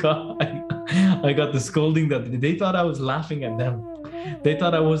 I got the scolding that they thought I was laughing at them. They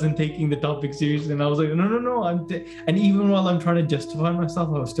thought I wasn't taking the topic seriously, and I was like, no, and even while I'm trying to justify myself,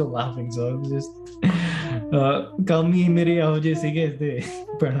 I was still laughing. So I was just Kami mere auje sige de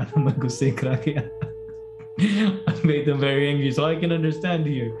pehna na gusse kara ke I made them very angry. So I can understand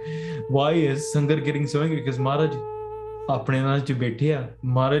here why is Sanghar getting so angry, because Maharaj apne naal ch baithe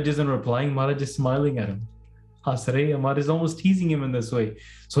Maharaj isn't replying, Maharaj is smiling at him. Maharaj is almost teasing him in this way.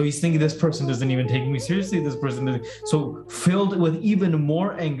 So he's thinking this person doesn't even take me seriously. This person doesn't. So filled with even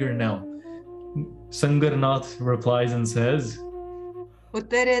more anger now, Sanghar Nath replies and says,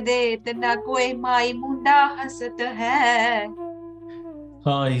 Uttar de itna koi mai munda hasat hai.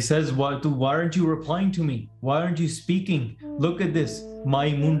 He says, why aren't you replying to me? Why aren't you speaking? Look at this.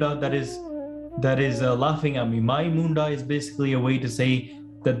 Mai munda, that is laughing at me. Mai munda is basically a way to say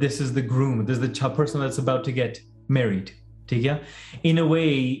that this is the groom, this is the person that's about to get married. In a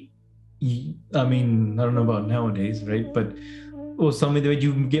way, I mean, I don't know about nowadays, right? But some of the way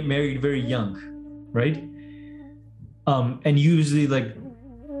you get married very young, right? And usually, like,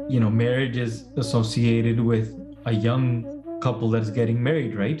 you know, marriage is associated with a young couple that's getting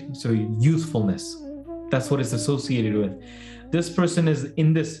married, right? So youthfulness, that's what it's associated with. This person is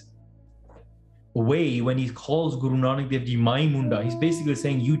in this way when he calls Guru Nanak Dev Ji Mai Munda, he's basically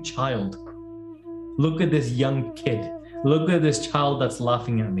saying, you child, look at this young kid, look at this child that's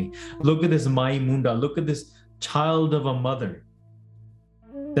laughing at me, look at this Mai Munda, look at this child of a mother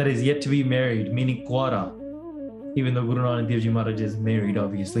that is yet to be married, meaning Kwara, even though Guru Nanak Dev Ji Maharaj is married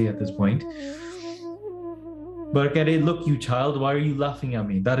obviously at this point. But look, you child, why are you laughing at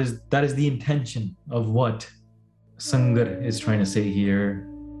me? That is the intention of what Sanghar is trying to say here.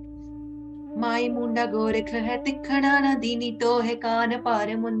 Mai munda gorakh hai tikhana na dini to hai kaan par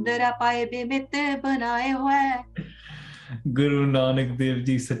mundara paye bemit banaye hoye. Guru Nanak Dev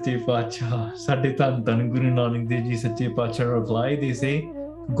Ji Sache Pacha, Sade Tan Tan Guru Nanak Dev Ji Sache Pacha reply, they say,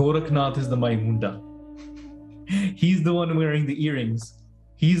 Gorakhnath is the Mai Munda. He's the one wearing the earrings.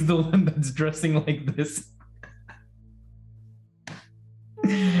 He's the one that's dressing like this.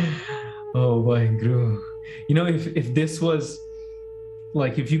 Oh my Guru. You know, if this was,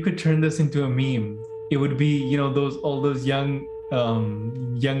 like, if you could turn this into a meme, it would be, you know, all those young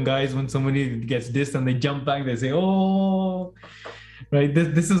guys when somebody gets dissed and they jump back, they say, oh, right?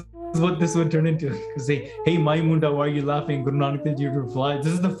 This is what this would turn into. Say, hey, Mai Munda, why are you laughing? Guru Nanak Dev Ji replies.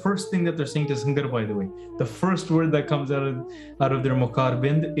 This is the first thing that they're saying to Sanghar, by the way. The first word that comes out of their Mukhar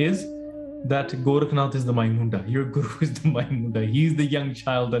Bind is that Gorakhnath is the Mai Munda. Your Guru is the Mai Munda. He's the young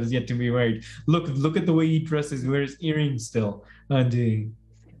child that is yet to be married. Look at the way he dresses. He wears earrings still. Anji.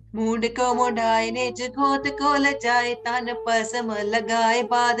 Mood को मोड़ाए ने जगोत को लजाए तान पसम लगाए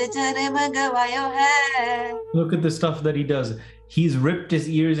बाद जन्म गवायो है. Look at the stuff that he does. He's ripped his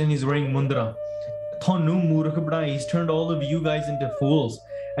ears and he's wearing mundra. Thonu murkh banaye. He's turned all of you guys into fools.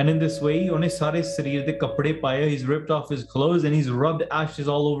 And in this way, ਉਹਨੇ ਸਾਰੇ ਸਰੀਰ ਦੇ ਕੱਪੜੇ ਪਾਏ, he's ripped off his clothes and he's rubbed ashes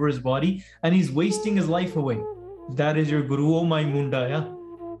all over his body and he's wasting his life away. That is your Guru, oh my munda, yeah?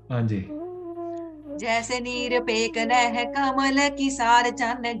 Anji. जैसे नीर pack नह कमल की सार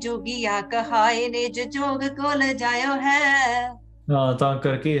चन जोगिया कहाए ने जोग को लजायो है. ਤਾਂ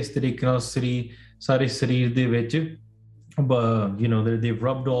ਕਰਕੇ ਇਸ ਤਰੀਕੇ ਨਾਲ ਸਾਰੇ ਸਰੀਰ ਦੇ ਵਿੱਚ, you know, they've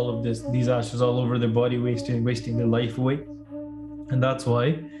rubbed all of these ashes all over their body, wasting their life away. And that's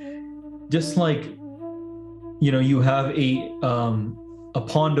why, just like, you know, you have a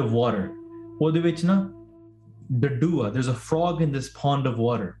pond of water. ਉਹਦੇ ਵਿੱਚ ਨਾ dadua, there's a frog in this pond of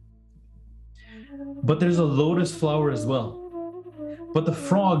water. But there's a lotus flower as well. But the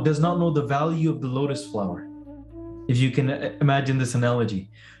frog does not know the value of the lotus flower. If you can imagine this analogy.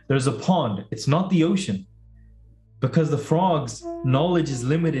 There's a pond. It's not the ocean. Because the frog's knowledge is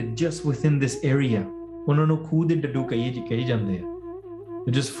limited just within this area.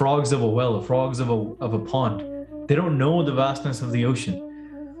 They're just frogs of a well, frogs of a pond. They don't know the vastness of the ocean.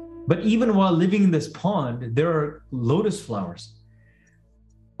 But even while living in this pond, there are lotus flowers.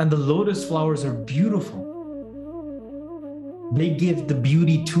 And the lotus flowers are beautiful. They give the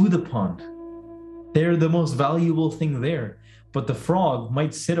beauty to the pond. They're the most valuable thing there. But the frog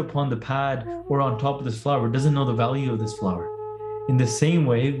might sit upon the pad or on top of this flower, doesn't know the value of this flower. In the same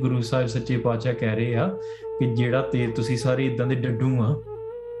way, Guru Sahib Sache Pacha keh rahe ha ki jehda te tusi sare idan de daddu ha.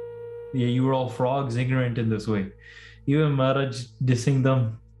 Yeah, you were all frogs, ignorant in this way. Even Maharaj dissing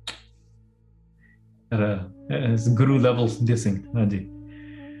them as Guru level dissing. Haji.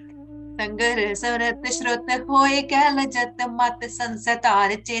 संगर सुरत श्रुत होए कैल जत मत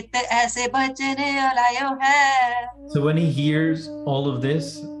संसतार चेत ऐसे बचन अलायो है. So when he hears all of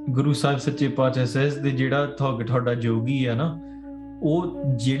this, Guru Sahib Sache Pacha says that jehda thoda yogi hai na,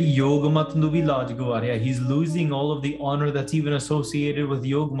 ਉਹ ਜਿਹੜੀ ਯੋਗ ਮਤ ਨੂੰ ਵੀ ਲਾਜ ਗਵਾ ਰਿਹਾ. He's losing all of the honor that's even associated with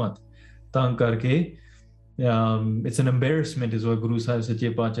ਯੋਗ ਮਤ. ਤਾਂ ਕਰਕੇ it's an embarrassment is what Guru Sahib Sache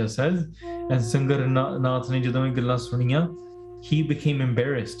Pacha says. And Sanghar Nath ne ਜਦੋਂ ਇਹ ਗੱਲਾਂ ਸੁਣੀਆਂ, he became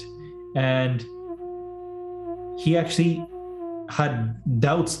embarrassed. And he actually had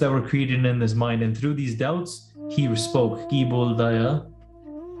doubts that were created in his mind. And through these doubts, he spoke. Ki bolda ya?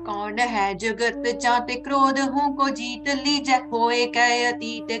 कौन है जगत जाते क्रोध हूँ को जीत लीजे होए कै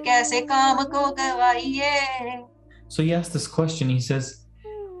अतीत कैसे काम को गवाइए. So he asked this question. He says,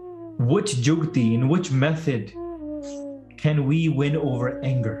 which jugti, in which method can we win over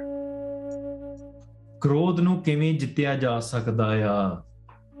anger? क्रोध ਨੂੰ ਕਿਵੇਂ ਜਿੱਤਿਆ ਜਾ ਸਕਦਾ ਆ?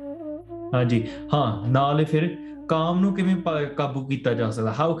 ਹਾਂਜੀ ਹਾਂ ਨਾਲ ਫਿਰ ਕਾਮ ਨੂੰ ਕਿਵੇਂ ਕਾਬੂ ਕੀਤਾ ਜਾ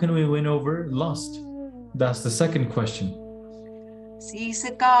ਸਕਦਾ? How can we win over lust? That's the second question. शीस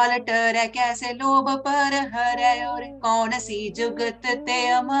काल टरै कैसे लोभ पर हरै और कौन सी जुगत ते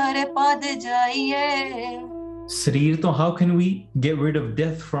अमर पद जाइए. ਸਰੀਰ ਤੋਂ how can we get rid of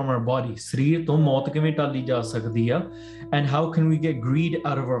death from our body? ਸਰੀਰ ਤੋਂ ਮੌਤ ਕਿਵੇਂ ਟਾਲੀ ਜਾ ਸਕਦੀ ਆ? And how can we get greed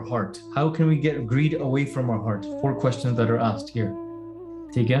out of our heart? How can we get greed away from our heart? 4 questions that are asked here.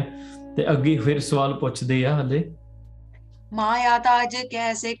 ਠੀਕ ਹੈ ਤੇ ਅੱਗੇ ਫਿਰ ਸਵਾਲ ਪੁੱਛਦੇ ਆ ਹਲੇ. माया ताज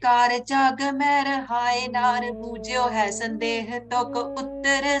कैसे कार जाग में रहाए नार बूझो है संदेह तो को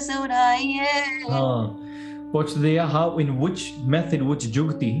उत्तर सुनाइए. हाँ पुछदे आ how in which method, which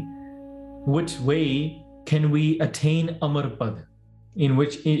jugti, which way can we attain amar pad, in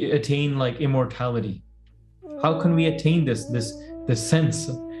which attain like immortality? How can we attain this sense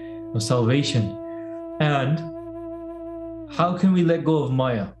of salvation? And how can we let go of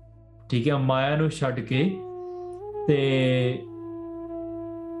maya? ठीक है माया ਨੂੰ ਛੱਡ ਕੇ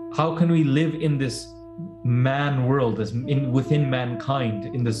how can we live in this man world, within mankind,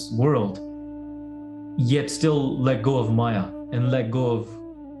 in this world, yet still let go of maya and let go of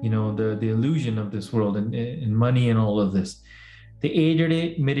the illusion of this world and money and all of this? ਤੇ ਇਹ ਜਿਹੜੇ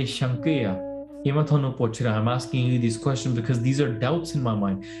ਮੇਰੇ ਸ਼ੰਕੇ ਆ ਇਹ ਮੈਂ ਤੁਹਾਨੂੰ ਪੁੱਛ ਰਿਹਾ. I'm asking you these questions because these are doubts in my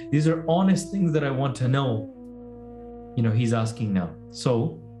mind. These are honest things that I want to know. He's asking now. So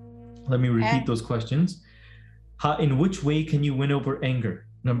let me repeat those questions. In which way can you win over anger?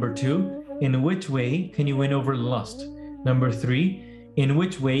 Number 2, in which way can you win over lust? Number 3, in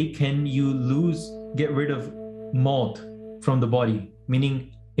which way can you get rid of maut from the body? Meaning,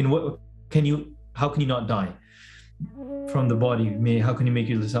 how can you not die from the body? How can you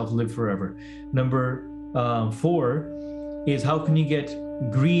make yourself live forever? Number 4 is how can you get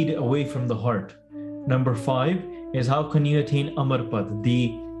greed away from the heart? Number 5 is how can you attain amar pad, the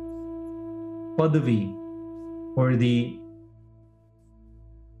padavi, or the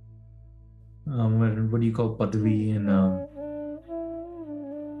what do you call padavi in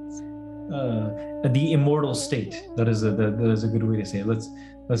the immortal state? That is a good way to say it.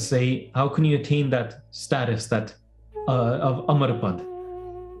 Let's say how can you attain that status, that of amarpad?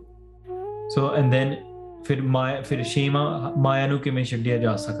 So and then fir shema maya nu kiਵੇਂ ਛੱਡਿਆ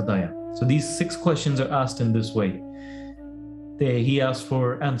ਜਾ ਸਕਦਾ ਆ? So these 6 questions are asked in this way. He asked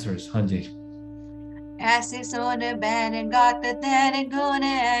for answers. Hanji. ऐसे सोन ban गात तैन गुण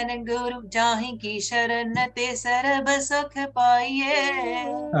ऐन गुरु जाहि की शरण ते सर्ब सुख पाइए.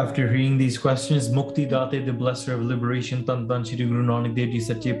 After hearing these questions, Mukti Date, the blesser of liberation, Tan Tan Shri Guru Nanak Dev Ji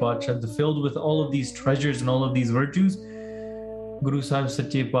Sache Pacha, filled with all of these treasures and all of these virtues, Guru Sahib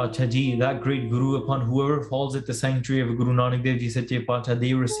Sache Pacha Ji, that great Guru, upon whoever falls at the sanctuary of Guru Nanak Dev Ji Sache Pacha,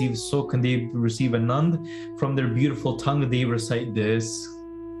 they receive Sukh and they receive Anand. From their beautiful tongue, they recite this.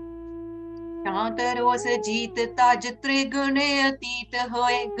 शांत रोस जीत ताज त्रिगुण अतीत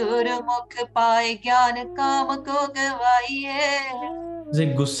होए गुरमुख पाए ज्ञान काम को गवाइए.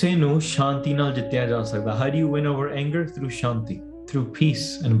 गुस्से ਨੂੰ ਸ਼ਾਂਤੀ ਨਾਲ ਜਿੱਤਿਆ ਜਾ ਸਕਦਾ. How do you win over anger? Through shanti, through peace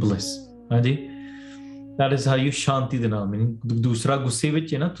and bliss. ਹਾਂਜੀ that is how you shanti ਦੇ ਨਾਲ, meaning ਦੂਸਰਾ ਗੁੱਸੇ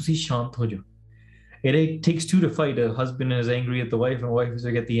ਵਿੱਚ ਹੈ ਨਾ, ਤੁਸੀਂ ਸ਼ਾਂਤ ਹੋ ਜਾਓ. It takes two to fight. A husband is angry at the wife, and a wife is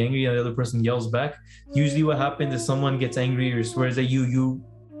to get the angry, and the other person yells back. Usually what happens is someone gets angry or swears at you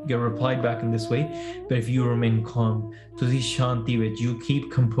get replied back in this way. But if you remain calm, you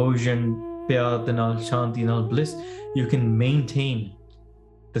keep composure, shanti, bliss, you can maintain.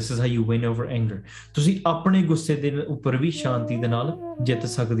 This is how you win over anger. ਤੁਸੀਂ ਆਪਣੇ ਗੁੱਸੇ ਦੇ ਉੱਪਰ ਵੀ ਸ਼ਾਂਤੀ ਦੇ ਨਾਲ ਜਿੱਤ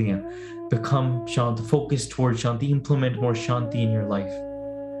ਸਕਦੇ ਆ. Become shant, focus towards shanti, implement more shanti in your life,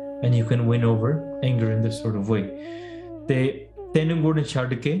 and you can win over anger in this sort of way. ਤੇ ਤਿੰਨ ਗੁਣ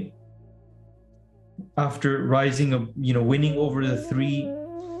ਛੱਡ ਕੇ, after rising up, winning over the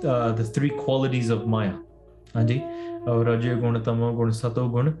three qualities of Maya, ਹਾਂਜੀ, Raja Guna, Tamo Guna, Sato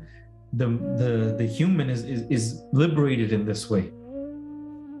Guna, the human is liberated in this way.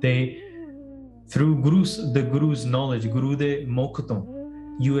 Through the Guru's knowledge, Guru de Mokhaton,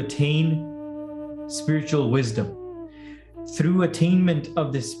 you attain spiritual wisdom. Through attainment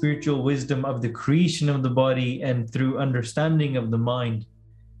of the spiritual wisdom of the creation of the body, and through understanding of the mind,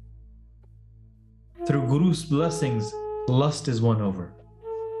 through Guru's blessings, lust is won over.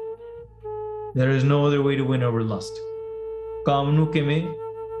 There is no other way to win over lust. Kamnu keme,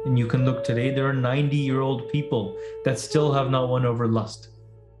 and you can look today, there are 90-year-old people that still have not won over lust.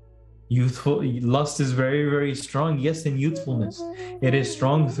 Lust is very, very strong, yes, in youthfulness. It is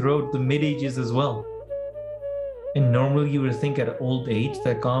strong throughout the mid-ages as well. And normally you would think at old age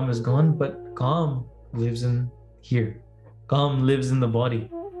that calm is gone, but calm lives in here. Calm lives in the body.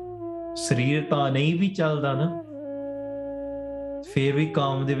 Sarir ta nahi bhi chalda na, fir bhi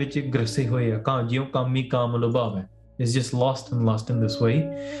kaam de vich grase hoye a, kaam jiyo kaam hi kaam lubhav hai. It's just lost in this way.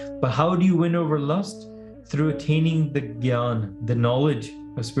 But how do you win over lust? Through attaining the gyan, the knowledge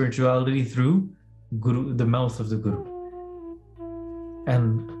of spirituality, through Guru, the mouth of the Guru.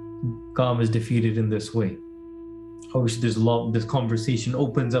 And calm is defeated in this way. Obviously, this conversation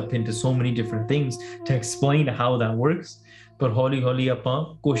opens up into so many different things to explain how that works. But holi holi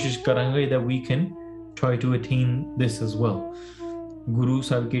apan koshish karange that we can try to attain this as well. Guru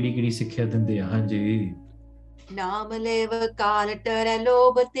Sahib kedi kedi sikhya dinde a. Hanji. नाम लेव काल टरै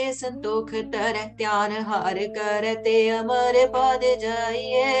लोभ ते संतोख तरै ध्यान हार कर ते अमर पद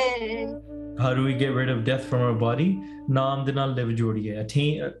जाइए. How do we get rid of death from our body? Naam de naal live jodiye.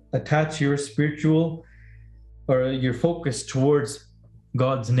 Attach your spiritual or your focus towards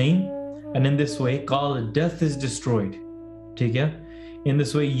God's name, and in this way, death is destroyed. ठीक है? In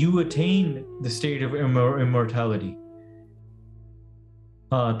this way, you attain the state of immortality.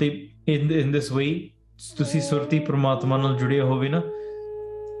 In this way, ਤੁਸੀਂ ਸੁਰਤੀ ਪ੍ਰਮਾਤਮਾ ਨਾਲ ਜੁੜੇ ਹੋਵੇ ਨਾ,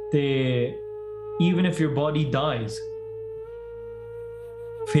 ਤੇ even if your body dies,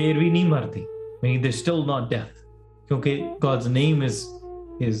 ਫੇਰ ਵੀ ਨਹੀਂ ਮਰਦੀ. I mean, there's still not death, ਕਿਉਂਕਿ God's name is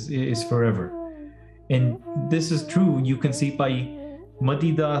forever. And this is true. You can see by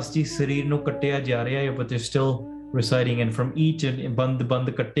Mati Das ji ਸਰੀਰ ਨੂੰ ਕੱਟਿਆ ਜਾ ਰਿਹਾ ਹੈ, but they're still reciting, and from each ਬੰਦ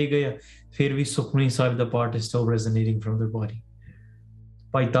ਕੱਟੇ ਗਏ, ਫੇਰ ਵੀ ਸੁਖਮਨੀ ਸਾਹਿਬ ਦਾ part is still resonating from their body.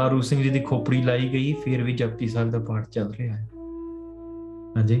 ਭਾਈ ਤਾਰੂ ਸਿੰਘ ਜੀ ਦੀ ਖੋਪੜੀ ਲਾਈ ਗਈ, ਫਿਰ ਵੀ ਜਪਜੀ ਸਾਹਿਬ ਦਾ ਪਾਠ ਚੱਲ ਰਿਹਾ ਹੈ.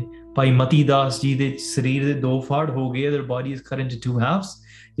 ਹਾਂਜੀ, ਭਾਈ ਮਤੀ ਦਾਸ ਜੀ ਦੇ ਸਰੀਰ ਦੇ ਦੋ ਫਾੜ ਹੋ ਗਏ, their body is cut into two halves,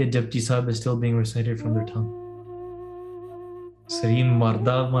 yet Japji Sahib is still being recited from their tongue. ਸਰੀਰ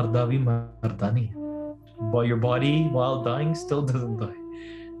ਮਰਦਾ ਵੀ ਮਰਦਾ ਨਹੀਂ, but your body while dying still doesn't die.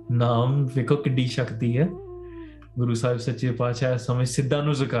 ਨਾਮ ਵੇਖੋ ਕਿੱਡੀ ਸ਼ਕਤੀ ਹੈ. ਗੁਰੂ ਸਾਹਿਬ ਸੱਚੇ ਪਾਤਸ਼ਾਹ ਸਮੇਂ ਸਿੱਧਾਂ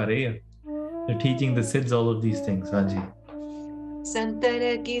ਨੂੰ ਜ਼ਕਾਰੇ ਆ. They're teaching the Siddhs all of these things. ਹਾਂਜੀ. संतर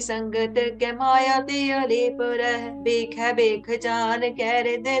की संगत के माया ते अलेप रह, बेख है बेख जान कर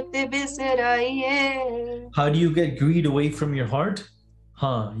देते बिसराइए. How do you get greed away from your heart?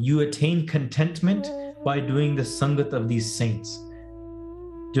 You attain contentment by doing the sangat of these saints.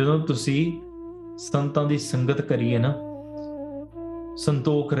 ਜਦੋਂ ਤੁਸੀਂ ਸੰਤਾਂ ਦੀ ਸੰਗਤ ਕਰੀਏ ਨਾ,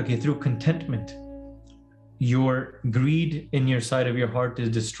 ਸੰਤੋਖ ਰੱਖੇ, through contentment, your greed in your side of your heart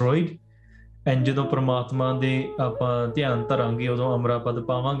is destroyed. And ਜਦੋਂ ਪ੍ਰਮਾਤਮਾ ਦੇ ਆਪਾਂ ਧਿਆਨ ਧਰਾਂਗੇ, ਉਦੋਂ ਅਮਰਾਪਦ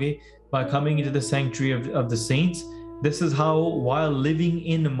ਪਾਵਾਂਗੇ. By coming into the sanctuary of the saints, this is how, while living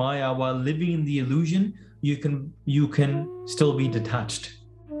in Maya, while living in the illusion, you can still be detached.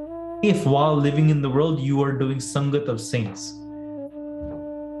 If while living in the world you are doing sangat of saints,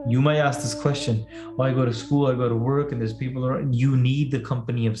 you might ask this question: well, I go to school, I go to work, and there's people around. You need the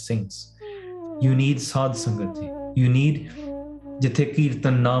company of saints. You need sadh sangat. You need ਜਿੱਥੇ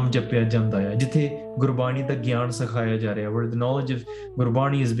ਕੀਰਤਨ ਨਾਮ ਜਪਿਆ ਜਾਂਦਾ ਹੈ, ਜਿੱਥੇ ਗੁਰਬਾਣੀ ਦਾ ਗਿਆਨ ਸਿਖਾਇਆ ਜਾ ਰਿਹਾ, where the knowledge of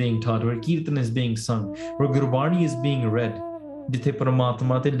Gurbani is being taught, where kirtan is being sung, where Gurbani is being read, ਜਿੱਥੇ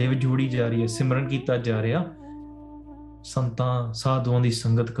ਪਰਮਾਤਮਾ ਤੇ ਲਿਵ ਜੋੜੀ ਜਾ ਰਹੀ ਹੈ, ਸਿਮਰਨ ਕੀਤਾ ਜਾ ਰਿਹਾ. ਸੰਤਾਂ ਸਾਧੂਆਂ ਦੀ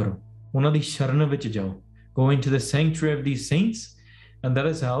ਸੰਗਤ ਕਰੋ, ਉਹਨਾਂ ਦੀ ਸ਼ਰਨ ਵਿੱਚ ਜਾਓ. Go into the sanctuary of these saints, and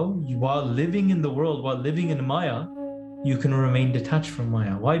that is how, while living in the world, while living in Maya, you can remain detached from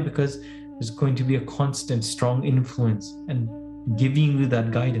Maya. Why? Because is going to be a constant, strong influence and giving you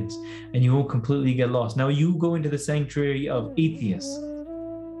that guidance, and you won't completely get lost. Now you go into the sanctuary of atheists.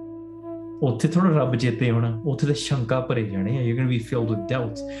 ਉੱਥੇ ਥੋੜਾ ਰੱਬ ਚੇਤੇ ਹੋਣਾ, ਉੱਥੇ ਤੇ ਸ਼ੰਕਾ ਭਰੇ ਜਾਣੇ ਆ. You're going to be filled with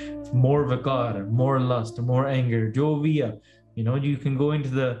doubts, more vikar, more lust, more anger, ਜੋ ਵੀ ਆ. You know, you can go into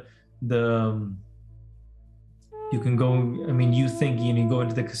you can go, I mean, you think you go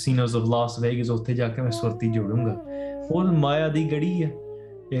into the casinos of Las Vegas, ਉੱਥੇ ਜਾ ਕੇ ਮੈਂ ਸੁਰਤੀ ਜੋੜੂੰਗਾ. ਉਹ ਮਾਇਆ ਦੀ ਗੜੀ ਆ.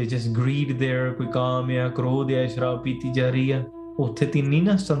 It's just greed there, ਕੋਈ ਕਾਮ ਆ, ਕ੍ਰੋਧ ਆ, ਸ਼ਰਾਬ ਪੀਤੀ ਜਾ ਰਹੀ ਆ. ਉੱਥੇ ਤੇ ਨਹੀਂ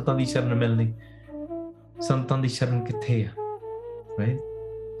ਨਾ ਸੰਤਾਂ ਦੀ ਸ਼ਰਨ ਮਿਲਣੀ. ਸੰਤਾਂ ਦੀ ਸ਼ਰਨ ਕਿੱਥੇ ਆ, right?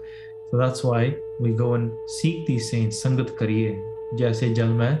 So that's why we go and seek these saints. Sangat kariye, jaise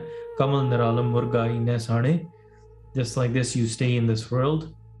jal mein kamal niralam murgai ne sane. Just like this, you stay in this world.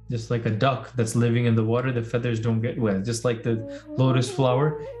 Just like a duck that's living in the water, the feathers don't get wet. Just like the lotus flower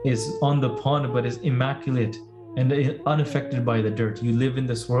is on the pond, but is immaculate and unaffected by the dirt. You live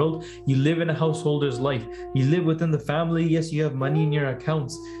in this world. You live in a householder's life. You live within the family. Yes, you have money in your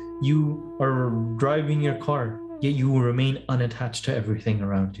accounts. You are driving your car, yet you will remain unattached to everything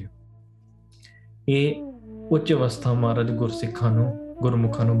around you. ਇਹ ਉੱਚ ਅਵਸਥਾ ਮਹਾਰਾਜ ਗੁਰਸਿੱਖਾਂ ਨੂੰ,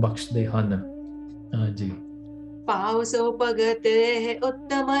 ਗੁਰਮੁਖਾਂ ਨੂੰ ਬਖਸ਼ਦੇ ਹਨ. ਹਾਂਜੀ, ਭਾਵ ਸੋ ਭਗਤ ਹੈ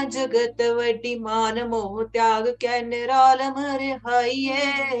ਉੱਤਮ ਜਗਤ ਵੱਡੀ ਮਾਨ ਮੋਹ ਤਿਆਗ ਕੈ ਨਿਰਾਲਮ ਰਿਹਾਈਏ.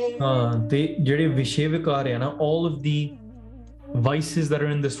 ਹਾਂ, ਤੇ ਜਿਹੜੇ ਵਿਸ਼ੇ ਵਿਕਾਰ ਆ ਨਾ, all of the vices that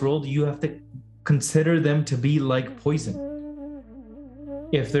are in this world, you have to consider them to be like poison.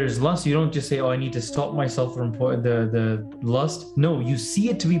 If there's lust, you don't just say, oh, I need to stop myself from the lust. No, you see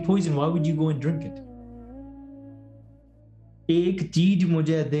it to be poison. Why would you go and drink it? एक चीज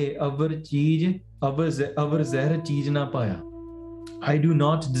मुझे दे, अवर जहर चीज ना पाया. I do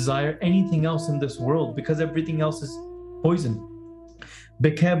not desire anything else in this world because everything else is poison.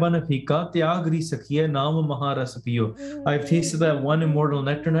 बिखे बन फीका त्याग री सखिए नाम महारस पियो. I've tasted that one immortal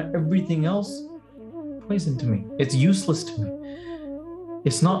nectar. Now everything else poison to me. It's useless to me.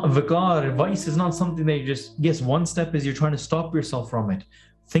 It's not a vikar. Vice is not something that you just, yes, one step is you're trying to stop yourself from it,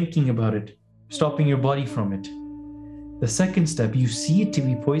 thinking about it, stopping your body from it. The second step, you see it to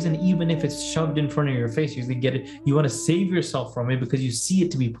be poison, even if it's shoved in front of your face. You get it. You want to save yourself from it because you see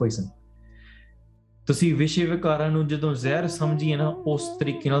it to be poison. ਤੁਸੀਂ ਵਿਸ਼ੇ ਵਿਕਾਰਾਂ ਨੂੰ ਜਦੋਂ ਜ਼ਹਿਰ ਸਮਝੀਏ ਨਾ, ਉਸ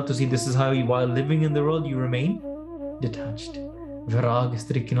ਤਰੀਕੇ ਨਾਲ ਤੁਸੀਂ, this is how you, while living in the world, you remain detached. ਵਿਰਾਗ ਇਸ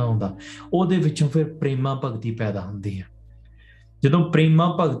ਤਰੀਕੇ ਨਾਲ ਹੁੰਦਾ. ਉਹਦੇ ਵਿੱਚੋਂ ਫਿਰ ਪ੍ਰੇਮਾ ਭਗਤੀ ਪੈਦਾ ਹੁੰਦੀ ਹੈ. ਜਦੋਂ ਪ੍ਰੇਮਾ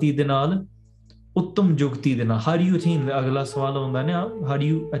ਭਗਤੀ ਦੇ ਨਾਲ, ਉੱਤਮ ਜੁਗਤੀ ਦੇ ਨਾਲ, how do you attain, ਅਗਲਾ ਸਵਾਲ ਹੁੰਦਾ ਨਾ, how do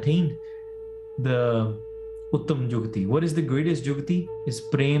you attain the ਉੱਤਮ ਜੁਗਤੀ? What is the greatest jugti? Is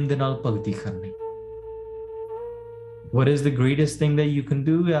ਪ੍ਰੇਮ ਦੇ ਨਾਲ ਭਗਤੀ ਕਰਨੀ. What is the greatest thing that you can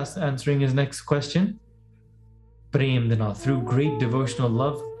do? Answering his next question, ਪ੍ਰੇਮ ਦੇ ਨਾਲ, through great devotional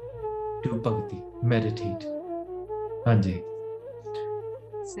love, do ਭਗਤੀ, meditate. ਹਾਂਜੀ,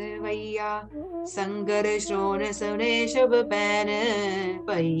 ਸਵਈਆ ਸੰਗਰ ਸ਼੍ਰੋਣ ਸੁਨੇ ਸ਼ੁਭ ਪੈਨ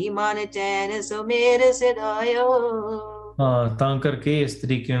ਭਈ ਮਨ ਚੈਨ ਸੋ ਮੇਰ ਸਿਧਾਇਓ. ਹਾਂ, ਤਾਂ ਕਰਕੇ ਇਸ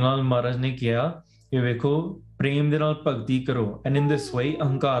ਤਰੀਕੇ ਨਾਲ ਮਹਾਰਾਜ ਨੇ ਕਿਹਾ ਕਿ ਵੇਖੋ, ਪ੍ਰੇਮ ਦੇ ਨਾਲ ਭਗਤੀ ਕਰੋ, ਐਂਡ ਇਨ ਦਿਸ ਵੇ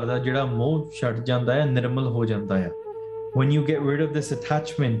ਅਹੰਕਾਰ ਦਾ ਜਿਹੜਾ ਮੋਹ ਛੱਡ ਜਾਂਦਾ ਹੈ, ਨਿਰਮਲ ਹੋ ਜਾਂਦਾ ਹੈ. When you get rid of this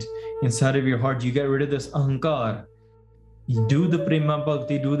attachment inside of your heart, you get rid of this ahankar, you do the prema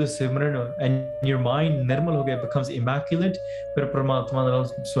bhakti, do the simran, and your mind nirmal ho gaya, becomes immaculate. Fir Paramatma ਨਾਲ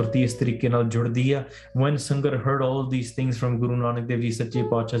ਸੁਰਤੀ ਇਸ ਤਰੀਕੇ ਨਾਲ ਜੁੜਦੀ ਆ. When Sanghar heard all of these things from Guru Nanak Dev Ji ਸੱਚੇ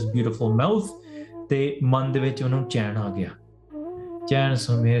ਪਾਤਸ਼ਾਹ's beautiful mouth, ਤੇ ਮਨ ਦੇ ਵਿੱਚ ਉਹਨੂੰ ਚੈਨ ਆ ਗਿਆ. ਚੈਨ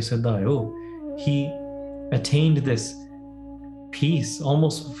ਸਮੇਂ ਸਦਾਇਓ. He attained this peace.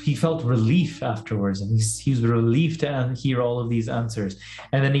 Almost he felt relief afterwards, and he was relieved to hear all of these answers.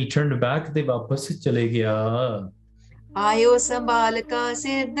 And then he turned back, ਤੇ ਵਾਪਸ ਚਲੇ ਗਿਆ. ਆਇਓ ਸੰਭਾਲ ਕਾ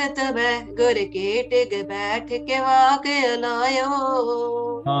ਸਿੱਧਤ ਮੈਂ ਗੁਰ ਕੇ ਟਿਕ ਬੈਠ ਕੇ ਵਾਕ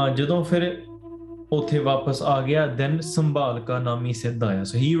ਲਾਇਓ. ਹਾਂ, ਜਦੋਂ ਫਿਰ ਉੱਥੇ ਵਾਪਸ ਆ ਗਿਆ, then ਸੰਭਾਲ ਕਾ ਨਾਮੀ ਸਿੱਧ ਆਇਆ.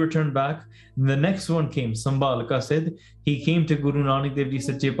 So he returned back. The next one came, ਸੰਭਾਲ ਕਾ ਸਿੱਧ. He came to Guru Nanak Dev Ji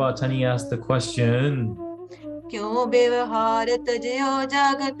ਸੱਚੇ ਪਾਤਸ਼ਾਹ, and he asked the question, क्यों व्यवहार तजयो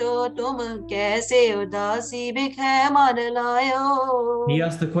जागतो तुम कैसे उदासी बिखै मन लायो. He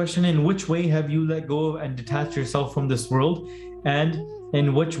asked the question, in which way have you let go and detached yourself from this world, and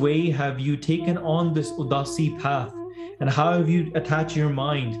in which way have you taken on this udasi path, and how have you attached your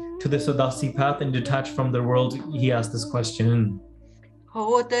mind to this udasi path and detached from the world? He asked this question.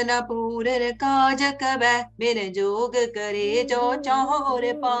 होत न पूरन काज कबै बिन जोग करे जो चाहोर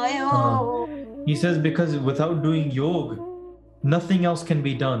पायो. He says because without doing yoga, nothing else can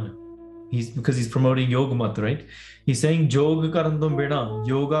be done. Because he's promoting yoga mat, right? He's saying yoga karan to bina,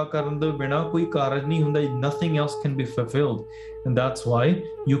 yoga karan to bina koi karaj nahi hunda, nothing else can be fulfilled. And that's why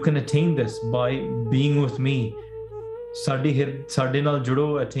you can attain this by being with me, ਸਾਡੇ ਨਾਲ ਜੁੜੋ,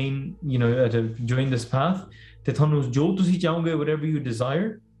 attain, join this path, ਤੇ ਤੁਹਾਨੂੰ ਜੋ ਤੁਸੀਂ ਚਾਹੋਗੇ, whatever you desire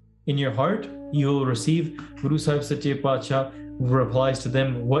in your heart, you will receive. Guru Sahib Sache Paatshah replies to them.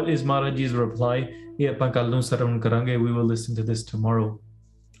 What is Maharaji's reply? ਇਹ ਆਪਾਂ ਕੱਲ ਨੂੰ ਸਰਵਣ ਕਰਾਂਗੇ. We will listen to this tomorrow.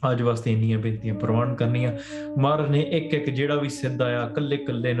 ਅੱਜ ਵਾਸਤੇ ਇੰਨੀਆਂ ਬੇਨਤੀਆਂ ਪ੍ਰਵਾਨ ਕਰਨੀਆਂ. ਮਹਾਰਾਜ ਨੇ ਇੱਕ ਜਿਹੜਾ ਵੀ ਸਿੱਧ ਆਇਆ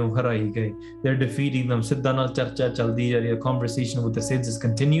ਕੱਲੇ ਨੂੰ ਹਰਾਈ ਗਏ. They're defeating them. ਸਿੱਧਾਂ ਨਾਲ ਚਰਚਾ ਚੱਲਦੀ ਜਾ ਰਹੀ ਹੈ. Conversation with the Siddhs is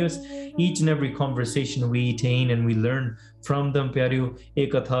continuous. Each and every conversation we attain and we learn from them. ਪਿਆਰਿਓ, ਇਹ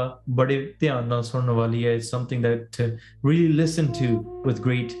ਕਥਾ ਬੜੇ ਧਿਆਨ ਨਾਲ ਸੁਣਨ ਵਾਲੀ ਹੈ. It's something that to really listen to with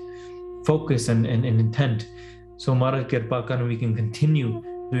great focus and intent. So Maharaj Kirpa Karan, we can continue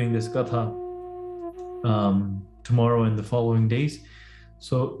doing this katha tomorrow and the following days.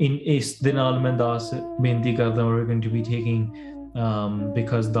 So in is dinal mein das benti karda, we're going to be taking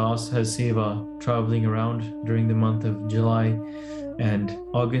because Das has seva traveling around during the month of July and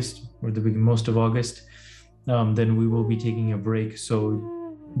August, or the most of August, then we will be taking a break. So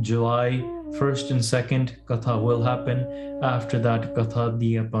July 1st and 2nd katha will happen. After that katha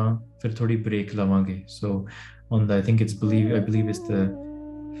di apa fir thodi break lavange. So on the, I believe it's the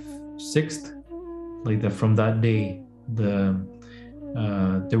 6th, like that, from that day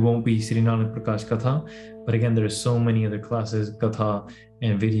there won't be Sri Nanak Prakash Katha, but again there are so many other classes, Katha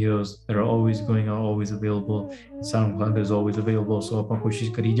and videos that are always going on, always available. SoundCloud is always available, so apan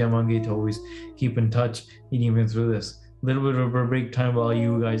koshish kari javange to always keep in touch even through this little bit of a break time while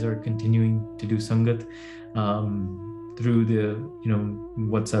you guys are continuing to do Sangat through the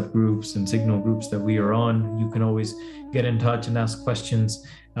WhatsApp groups and Signal groups that we are on. You can always get in touch and ask questions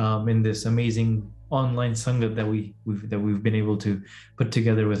in this amazing online Sangat that we've been able to put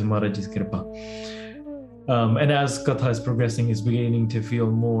together with Maharaji's Kripa. And as Katha is progressing, is beginning to feel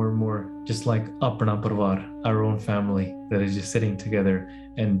more and more just like Apna Parvar, our own family that is just sitting together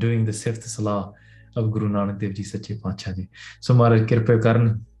and doing the Sift Salah of Guru Nanak Dev Ji Sache Paatshah Ji. So Maharaj Kripa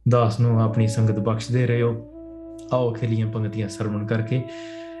Karan, Das nu apni Sangat Baksh de rahe ho. ਆਓ ਖੇਲੀਆਂ ਪੰਗਤੀਆਂ ਸਰਵਣ ਕਰਕੇ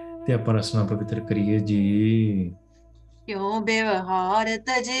ਤੇ ਆਪਾਂ ਰਸਨਾ ਪਵਿੱਤਰ ਕਰੀਏ ਜੀ। क्यों व्यवहार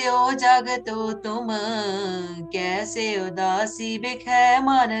तजयो जग तो तुम, कैसे उदासी बिखै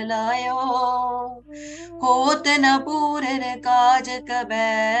मन लायो, होत न पूरन काज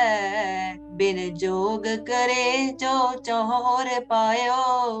कबै, बिन जोग करे जो चौर पायो।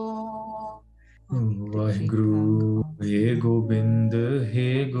 वाहिगुरु हे गोबिंद हे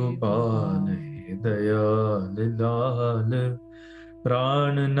गोपाल हे दयाल लाल,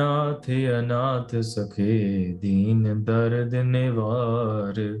 प्राणनाथ अनाथ सखे दीन दर्द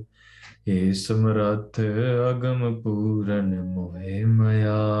निवार, हे समरथ अगम पूरन मोहे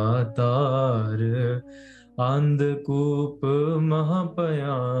मया तार, अंधकूप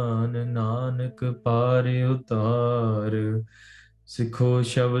महापयान नानक पार उतार, सिखो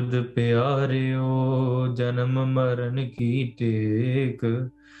शब्द प्यारियो जन्म मरण की टेक,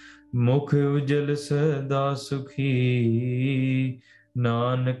 मुख उजल सदा सुखी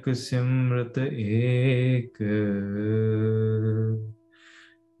नानक सिमरत एक।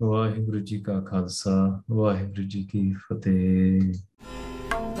 वाहिगुरु जी का खालसा, वाहिगुरु जी की फतेह।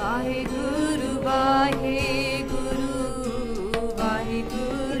 वाहिगुरु वाहिगुरु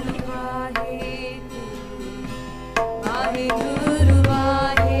वाहिगुरु वाहिगुरु वाहिगुरु